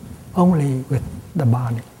deal only with the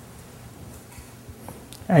body.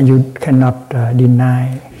 And you cannot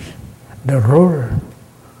deny the role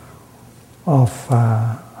of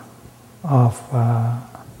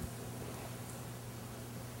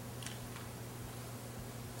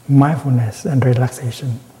mindfulness and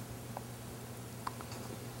relaxation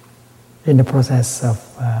in the process of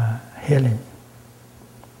healing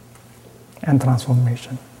and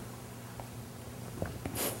transformation.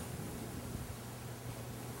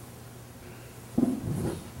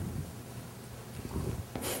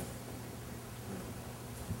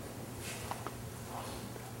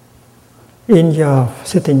 In your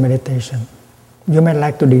sitting meditation, you may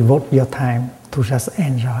like to devote your time to just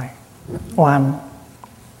enjoy one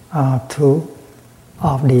or two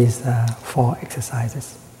of these four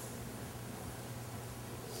exercises.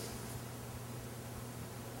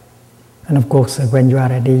 And of course, when you are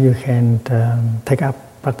ready, you can take up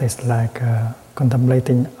practice like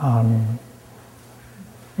contemplating on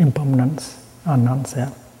impermanence, on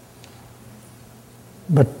non-self.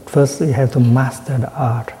 But first, you have to master the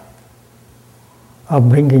art of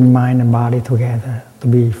bringing mind and body together to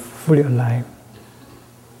be fully alive,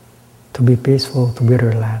 to be peaceful, to be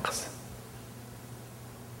relaxed.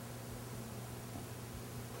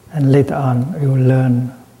 And later on, you will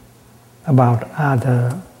learn about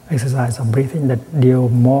other exercise of breathing that deal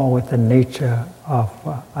more with the nature of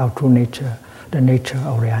our true nature, the nature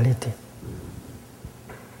of reality.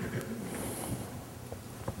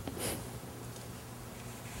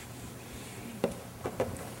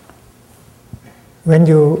 When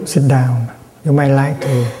you sit down, you might like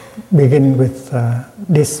to begin with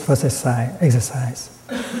this first exercise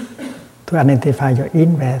to identify your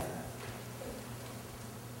in-breath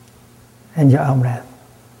and your out-breath.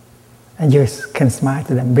 And you can smile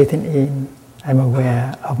to them, breathing in, I'm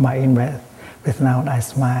aware of my in-breath. Breathing out, I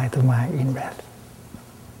smile to my in-breath.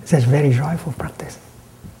 It's a very joyful practice.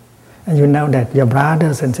 And you know that your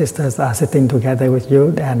brothers and sisters are sitting together with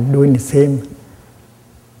you and doing the same.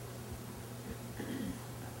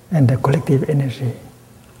 And the collective energy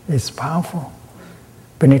is powerful,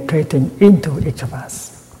 penetrating into each of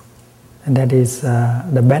us. And that is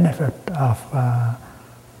the benefit of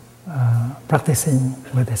practicing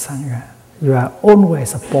with the Sangha. You are always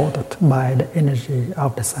supported by the energy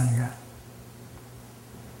of the Sangha.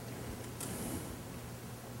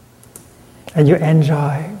 And you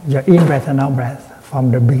enjoy your in-breath and out-breath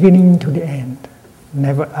from the beginning to the end.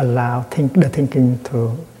 Never allow the thinking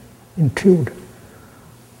to intrude,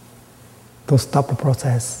 to stop the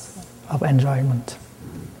process of enjoyment.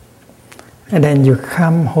 And then you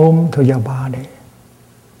come home to your body.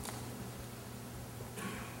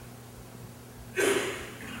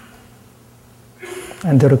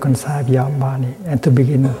 And to reconcile your body and to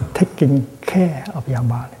begin taking care of your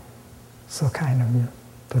body. So kind of you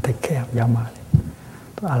to take care of your body,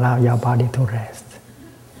 to allow your body to rest,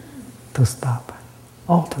 to stop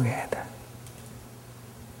altogether.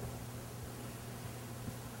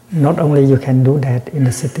 Not only you can do that in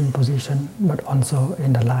the sitting position, but also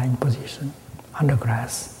in the lying position, on the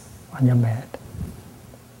grass, on your bed.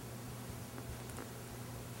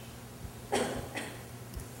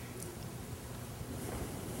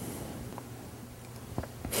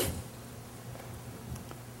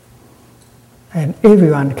 And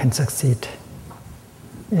everyone can succeed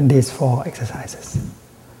in these four exercises.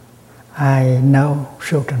 I know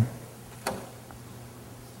children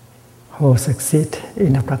who succeed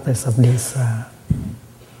in the practice of these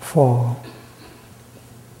four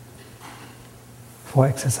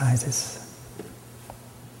exercises.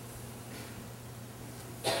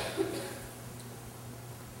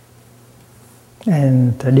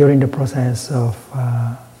 And during the process of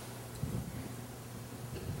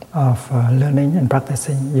learning and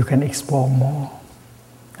practicing, you can explore more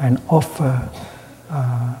and offer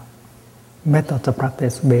methods of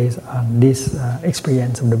practice based on this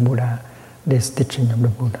experience of the Buddha, this teaching of the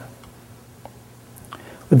Buddha.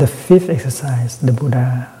 With the fifth exercise, the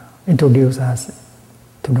Buddha introduced us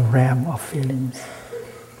to the realm of feelings.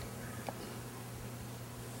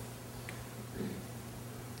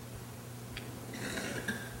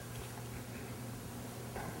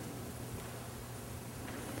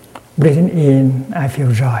 Breathing in, I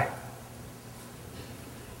feel joy.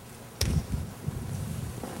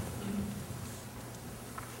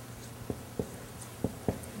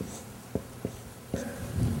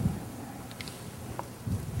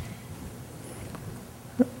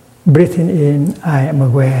 Breathing in, I am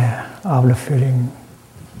aware of the feeling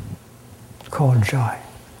called joy.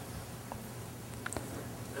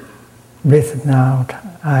 Breathing out,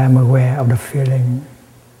 I am aware of the feeling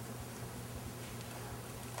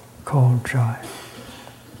called joy.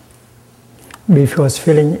 Because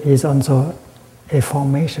feeling is also a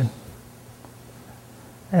formation.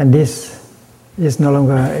 And this is no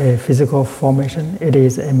longer a physical formation, it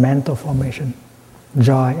is a mental formation,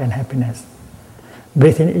 joy and happiness.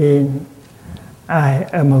 Breathing in, I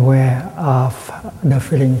am aware of the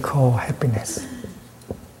feeling called happiness.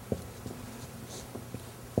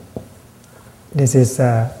 This is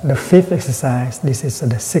the fifth exercise, this is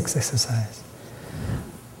the sixth exercise.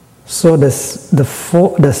 So the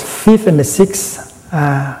fifth and the sixth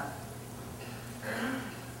are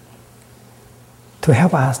to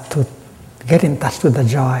help us to get in touch with the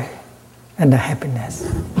joy and the happiness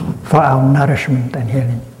for our nourishment and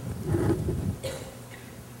healing.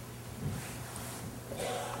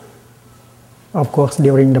 Of course,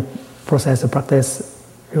 during the process of practice,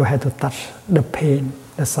 you have to touch the pain,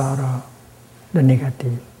 the sorrow, the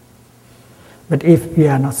negative. But if we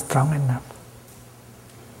are not strong enough,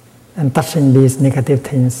 and touching these negative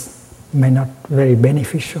things may not be very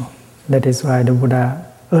beneficial, that is why the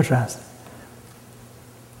Buddha urged us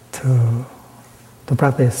to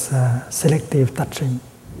practice selective touching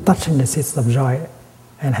the seeds of joy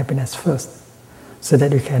and happiness first, so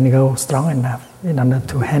that you can go strong enough in order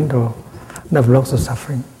to handle the blocks of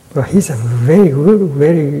suffering. Well, he's a very good,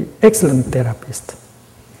 very excellent therapist.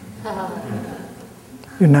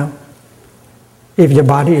 You know, if your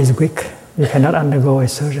body is weak, you cannot undergo a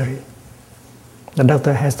surgery. The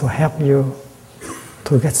doctor has to help you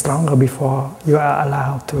to get stronger before you are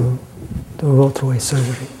allowed to go through a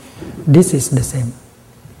surgery. This is the same.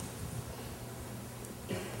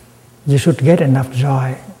 You should get enough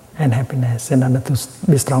joy and happiness in order to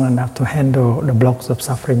be strong enough to handle the blocks of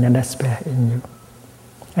suffering and despair in you.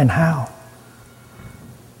 And how?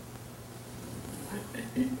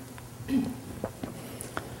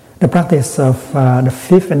 The practice of the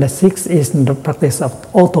fifth and the sixth is the practice of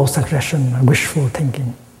auto-suggestion, wishful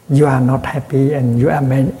thinking. You are not happy and you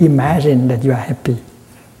imagine that you are happy.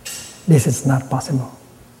 This is not possible.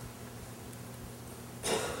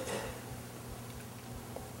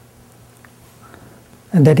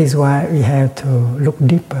 And that is why we have to look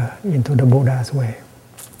deeper into the Buddha's way.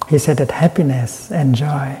 He said that happiness and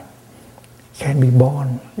joy can be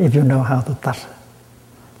born if you know how to touch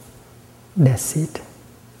their seed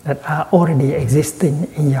that are already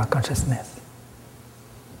existing in your consciousness.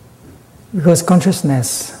 Because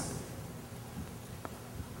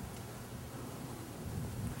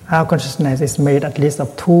our consciousness is made at least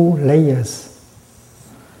of 2 layers.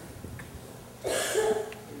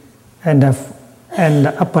 And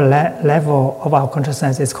the upper level of our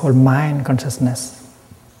consciousness is called mind consciousness.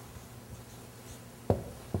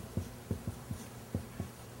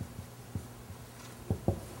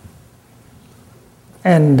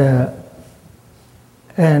 And the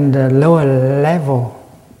lower level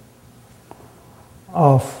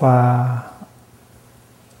of our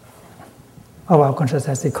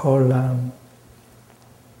consciousness is called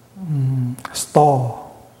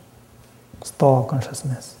store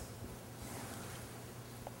consciousness.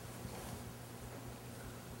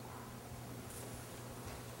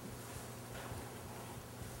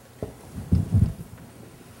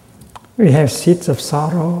 We have seeds of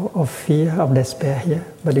sorrow, of fear, of despair here,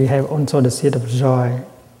 but we have also the seed of joy,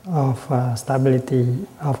 of stability,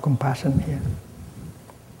 of compassion here.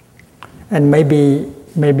 And maybe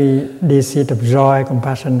this seed of joy,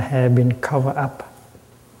 compassion have been covered up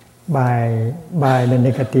by the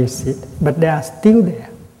negative seed, but they are still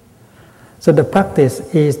there. So the practice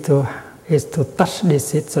is to touch these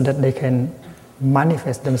seeds so that they can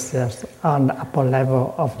manifest themselves on the upper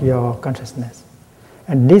level of your consciousness.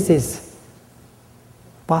 And this is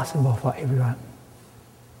possible for everyone.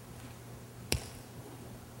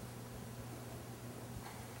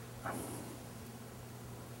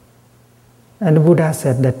 And the Buddha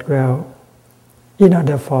said that, well, in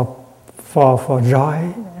order for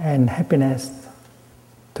joy and happiness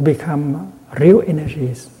to become real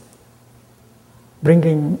energies,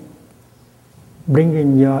 bringing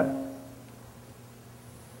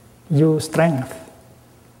you strength,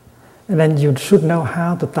 and then you should know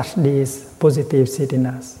how to touch these positive seed in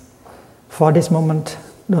us. For this moment,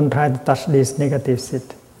 don't try to touch this negative seed.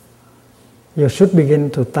 You should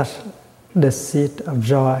begin to touch the seed of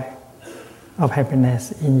joy, of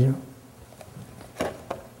happiness in you,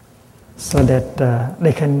 so that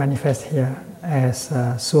they can manifest here as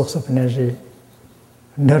a source of energy,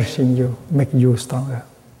 nourishing you, make you stronger.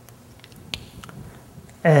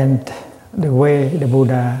 And the way the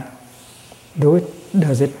Buddha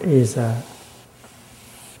does it is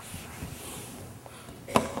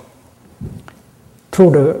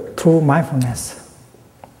through mindfulness.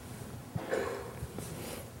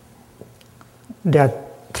 There are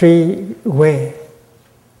three ways.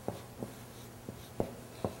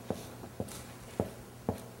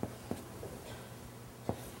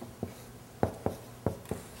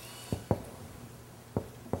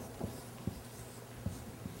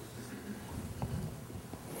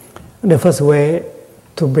 The first way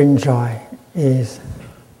to bring joy is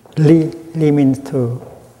li means to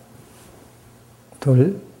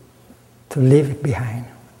leave it behind,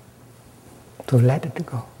 to let it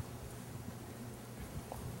go,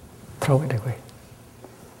 throw it away.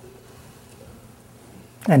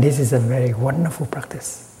 And this is a very wonderful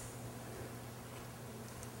practice.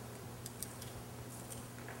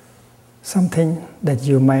 Something that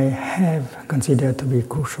you may have considered to be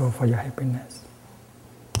crucial for your happiness,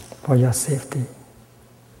 for your safety.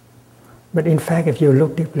 But in fact, if you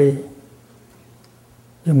look deeply,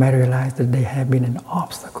 you may realize that they have been an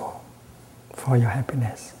obstacle for your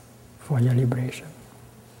happiness, for your liberation.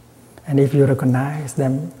 And if you recognize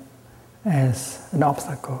them as an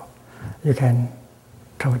obstacle, you can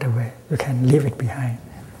throw it away, you can leave it behind,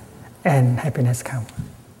 and happiness comes.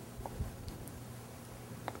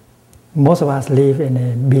 Most of us live in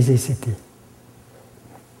a busy city.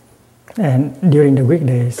 And during the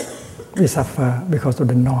weekdays, we suffer because of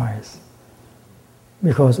the noise,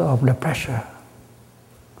 because of the pressure.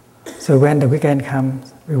 So when the weekend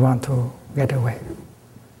comes, we want to get away.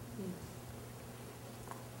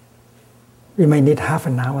 We may need half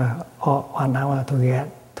an hour or 1 hour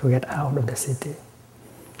to get out of the city.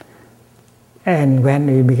 And when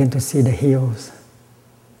we begin to see the hills,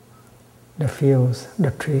 the fields,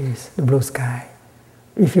 the trees, the blue sky,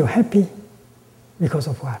 we feel happy. Because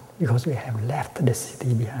of what? Because we have left the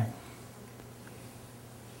city behind.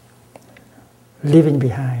 Leaving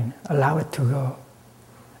behind, allow it to go,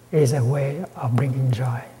 is a way of bringing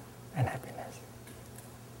joy and happiness.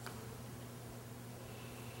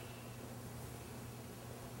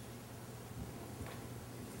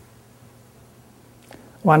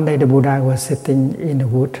 One day the Buddha was sitting in the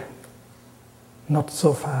wood, not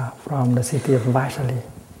so far from the city of Vaishali,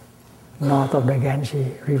 north of the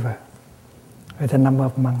Ganges River, with a number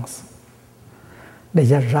of monks. They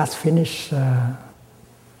just finished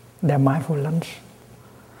their mindful lunch.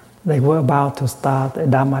 They were about to start a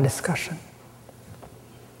Dharma discussion.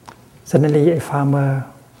 Suddenly a farmer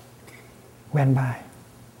went by,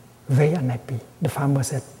 very unhappy. The farmer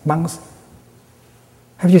said, "Monks,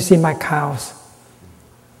 have you seen my cows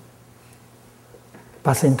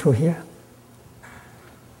passing through here?"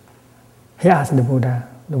 He asked the Buddha.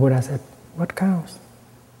 The Buddha said, "What cows?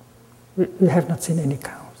 We have not seen any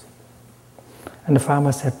cows." And the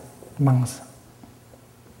farmer said, "Monks,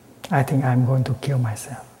 I think I'm going to kill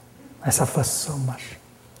myself. I suffer so much.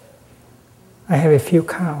 I have a few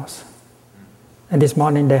cows, and this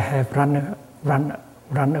morning they have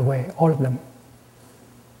run away, all of them.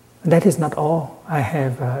 And that is not all. I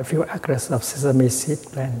have a few acres of sesame seed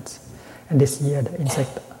plants, and this year the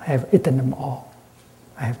insects have eaten them all.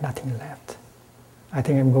 I have nothing left. I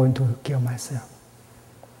think I'm going to kill myself."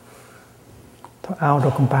 So out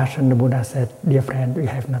of compassion, the Buddha said, "Dear friend, we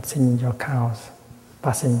have not seen your cows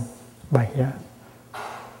passing by here.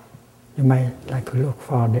 You may like to look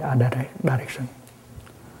for the other direction."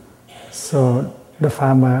 So the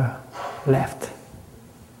farmer left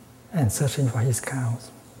and searching for his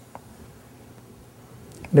cows.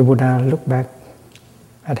 The Buddha looked back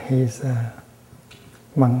at his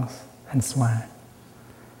monks and smiled.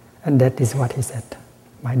 And that is what he said,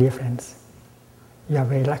 "My dear friends, you are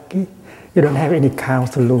very lucky. You don't have any cows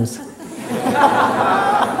to lose."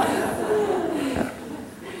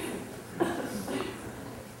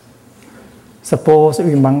 Suppose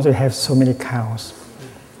we monks we have so many cows.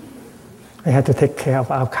 We have to take care of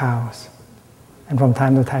our cows. And from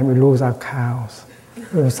time to time we lose our cows.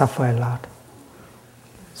 We will suffer a lot.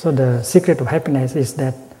 So the secret of happiness is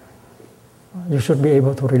that you should be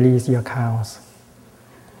able to release your cows.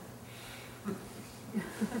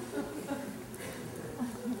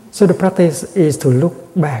 So the practice is to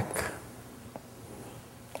look back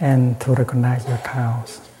and to recognize your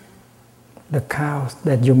cows. The cows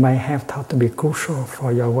that you may have thought to be crucial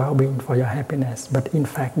for your well-being, for your happiness, but in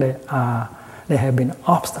fact they have been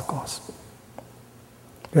obstacles.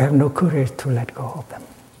 You have no courage to let go of them.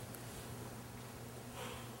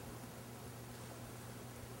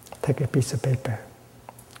 Take a piece of paper,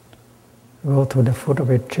 go to the foot of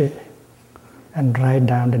a tree, and write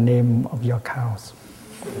down the name of your cows.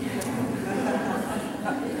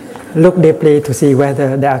 Look deeply to see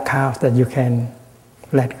whether there are cows that you can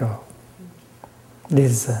let go.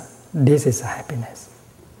 This is happiness.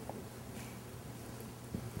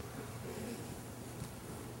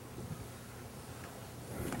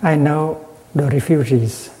 I know the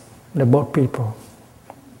refugees, the boat people,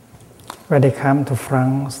 when they come to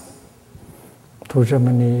France, to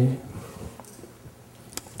Germany,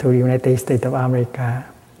 to the United States of America,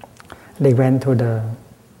 they went to the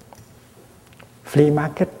flea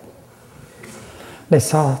market. They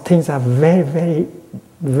saw things are very, very,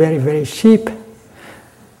 very, very cheap.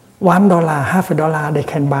 $1, half a dollar, they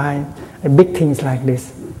can buy big things like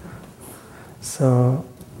this. So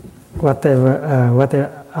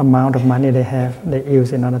whatever amount of money they have, they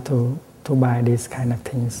use in order to buy these kind of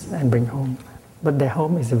things and bring home. But their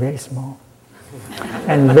home is very small.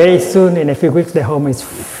 And very soon, in a few weeks, their home is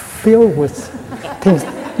filled with things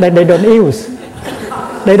that they don't use.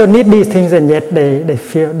 They don't need these things, and yet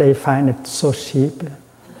they find it so cheap.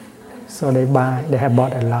 So they have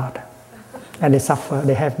bought a lot. And they suffer.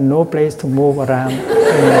 They have no place to move around.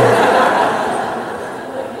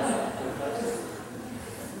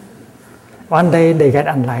 One day they get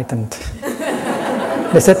enlightened.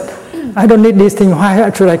 They said, I don't need these things.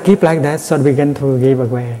 Why should I keep like that? So they begin to give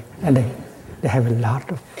away. And they have a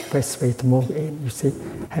lot of space to move in. You see,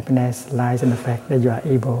 happiness lies in the fact that you are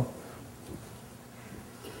able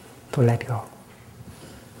to let go.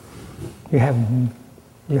 You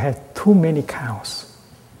have too many cows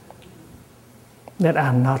that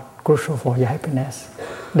are not crucial for your happiness.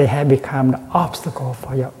 They have become the obstacle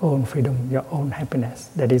for your own freedom, your own happiness.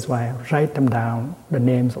 That is why write them down, the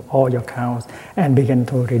names of all your cows, and begin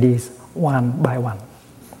to release one by one.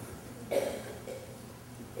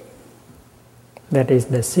 That is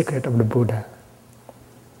the secret of the Buddha.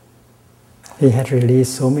 He had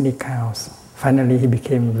released so many cows. Finally, he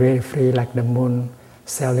became very free, like the moon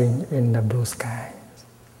sailing in the blue sky.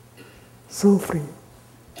 So free.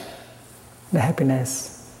 The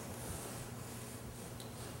happiness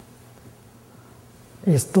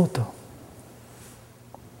is total.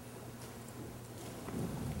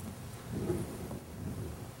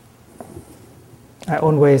 I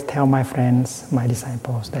always tell my friends, my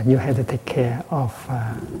disciples, that you have to take care of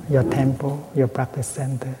your temple, your practice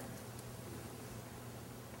center.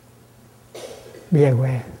 Be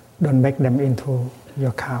aware. Don't make them into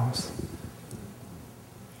your cows.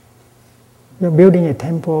 You're building a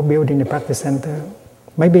temple, building a practice center,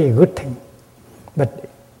 may be a good thing. But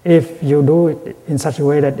if you do it in such a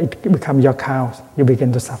way that it becomes your cows, you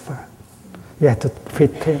begin to suffer. You have to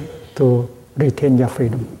feed them to retain your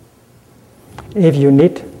freedom. If you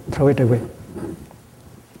need, throw it away.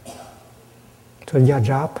 So your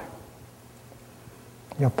job,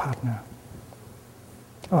 your partner,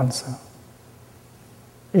 also.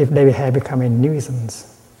 If they have become a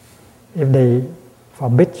nuisance, if they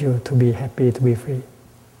forbid you to be happy, to be free,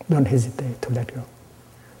 don't hesitate to let go.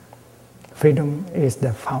 Freedom is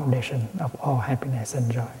the foundation of all happiness and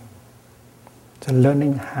joy. So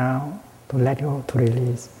learning how to let go, to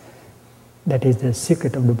release, that is the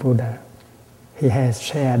secret of the Buddha. He has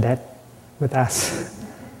shared that with us.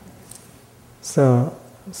 So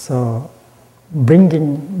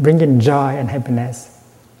bringing joy and happiness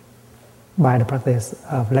by the practice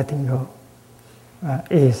of letting go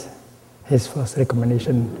is his first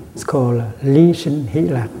recommendation. It's called Lý Sinh Hỷ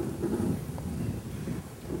Lạc.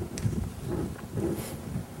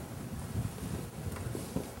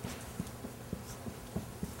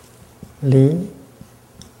 Lý,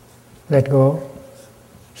 let go.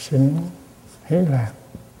 Sinh, hỷ lạc.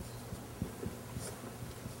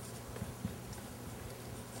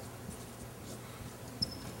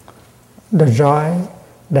 The joy,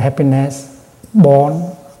 the happiness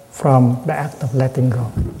born from the act of letting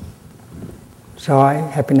go. Joy,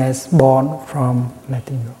 happiness born from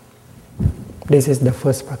letting go. This is the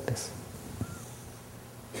first practice.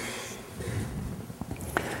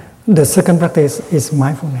 The second practice is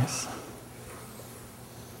mindfulness.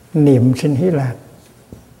 Niệm sinh hỷ lạc.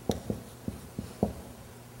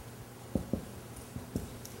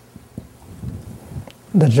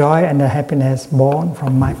 The joy and the happiness born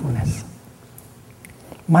from mindfulness.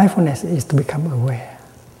 Mindfulness is to become aware.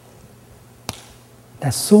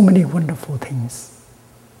 There's so many wonderful things,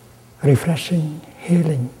 refreshing,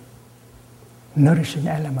 healing, nourishing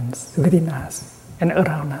elements within us and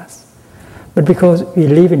around us. But because we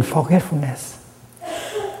live in forgetfulness,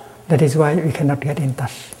 that is why we cannot get in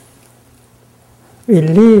touch. We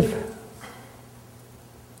live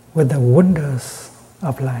with the wonders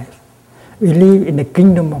of life. We live in the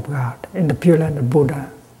kingdom of God, in the Pure Land of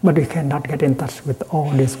Buddha, but we cannot get in touch with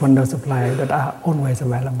all these wonders of life that are always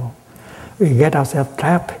available. we get ourselves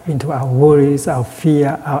trapped into our worries, our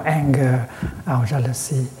fear, our anger, our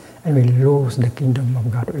jealousy, and we lose the kingdom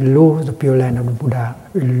of God. We lose the Pure Land of the Buddha.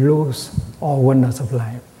 We lose all wonders of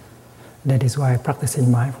life. That is why practicing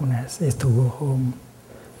mindfulness is to go home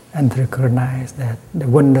and recognize that the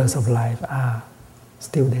wonders of life are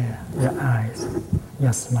still there. Your eyes,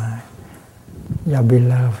 your smile, your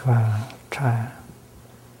beloved child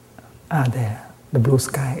are there. The blue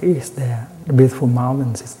sky is there. The beautiful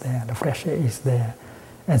mountains is there. The fresh air is there.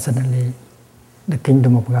 And suddenly, the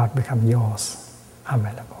kingdom of God becomes yours,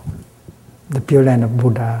 available. The Pure Land of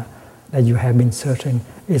Buddha that you have been searching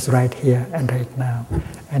is right here and right now.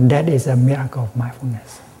 And that is a miracle of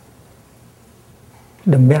mindfulness.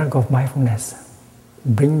 The miracle of mindfulness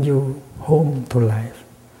brings you home to life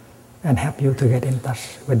and help you to get in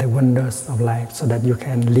touch with the wonders of life so that you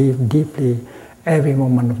can live deeply every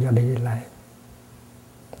moment of your daily life.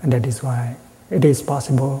 And that is why it is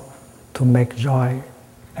possible to make joy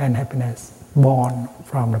and happiness born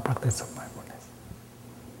from the practice of mindfulness.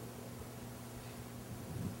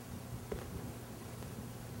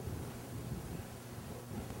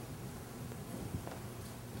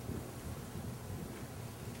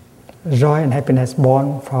 Joy and happiness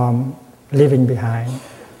born from leaving behind,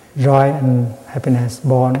 joy and happiness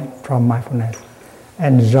born from mindfulness,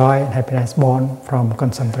 and joy and happiness born from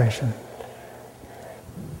concentration.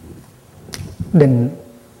 Then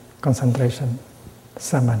concentration,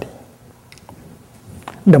 samadhi.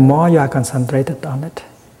 The more you are concentrated on it,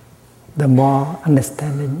 the more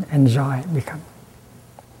understanding and joy become.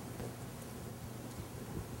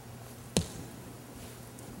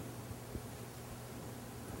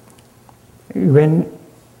 When,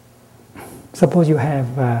 suppose you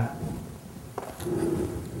have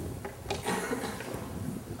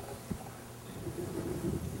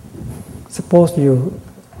suppose you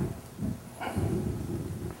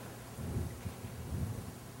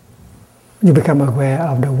become aware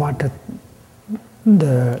of the water,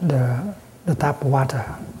 the tap water.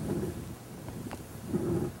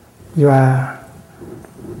 You are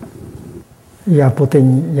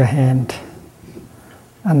putting your hand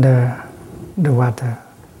under the water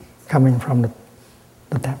coming from the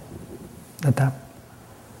tap.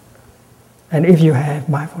 And if you have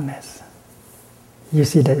mindfulness, you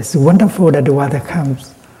see that it's wonderful that the water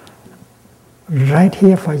comes right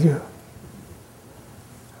here for you.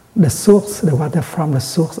 The source, the water from the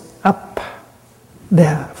source up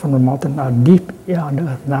there from the mountain or deep on the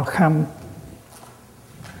earth now come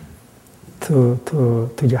to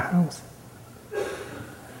your house.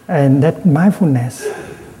 And that mindfulness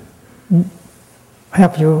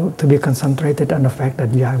help you to be concentrated on the fact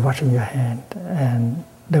that you are washing your hand and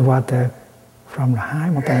the water from the high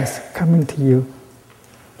mountain is coming to you.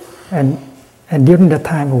 And during the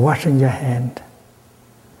time of washing your hand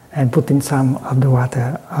and putting some of the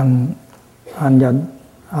water on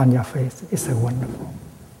your face is so wonderful.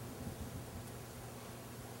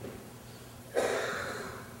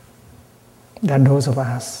 There are those of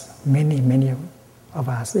us, many of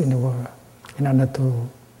us in the world, in order to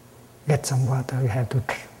get some water, we have to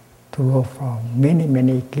go from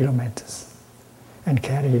many kilometers and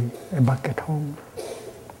carry a bucket home.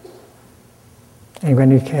 And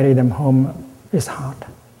when you carry them home, it's hot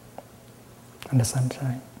in the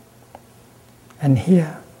sunshine. And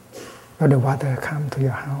here, where the water comes to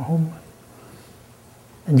your home,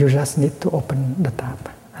 and you just need to open the tap,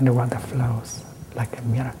 and the water flows like a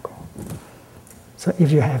miracle. So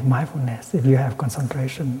if you have mindfulness, if you have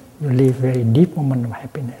concentration, you live very deep moment of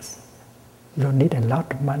happiness. You don't need a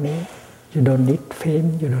lot of money, you don't need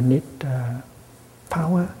fame, you don't need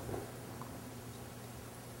power.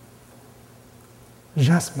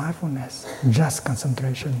 Just mindfulness, just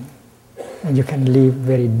concentration, and you can live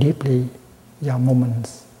very deeply your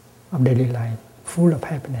moments of daily life, full of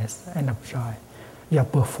happiness and of joy. You are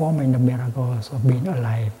performing the miracles of being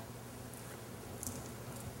alive.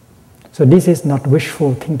 So this is not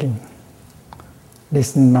wishful thinking.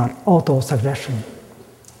 This is not auto-suggestion.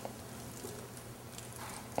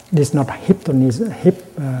 This is not hypnotism.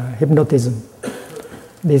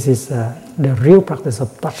 This is the real practice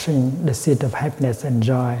of touching the seat of happiness and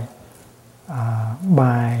joy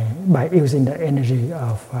by using the energy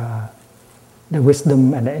of the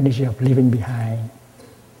wisdom and the energy of leaving behind,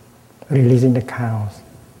 releasing the cows,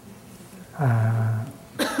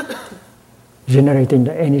 generating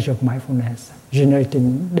the energy of mindfulness,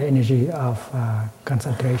 generating the energy of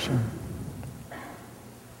concentration.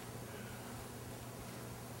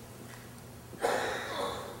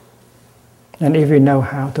 And if we know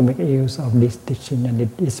how to make use of this teaching and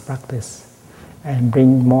this practice and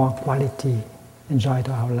bring more quality and joy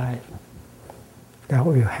to our life, that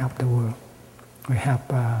will help the world We help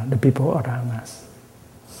the people around us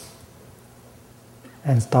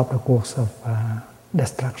and stop the course of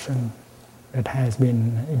destruction that has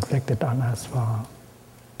been inflicted on us for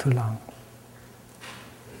too long.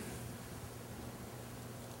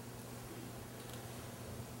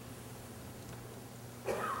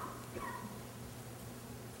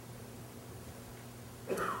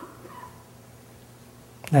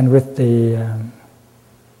 And with the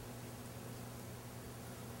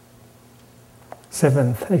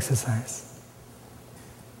seventh exercise,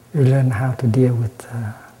 you learn how to deal with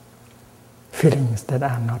feelings that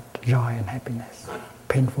are not joy and happiness,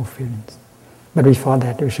 painful feelings. But before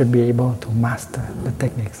that, you should be able to master the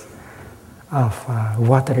techniques of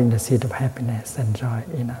watering the seed of happiness and joy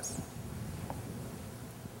in us.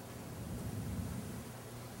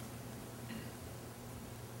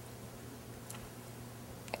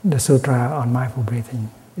 The sutra on mindful breathing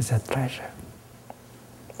is a treasure.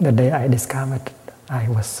 The day I discovered it, I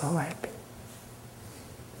was so happy.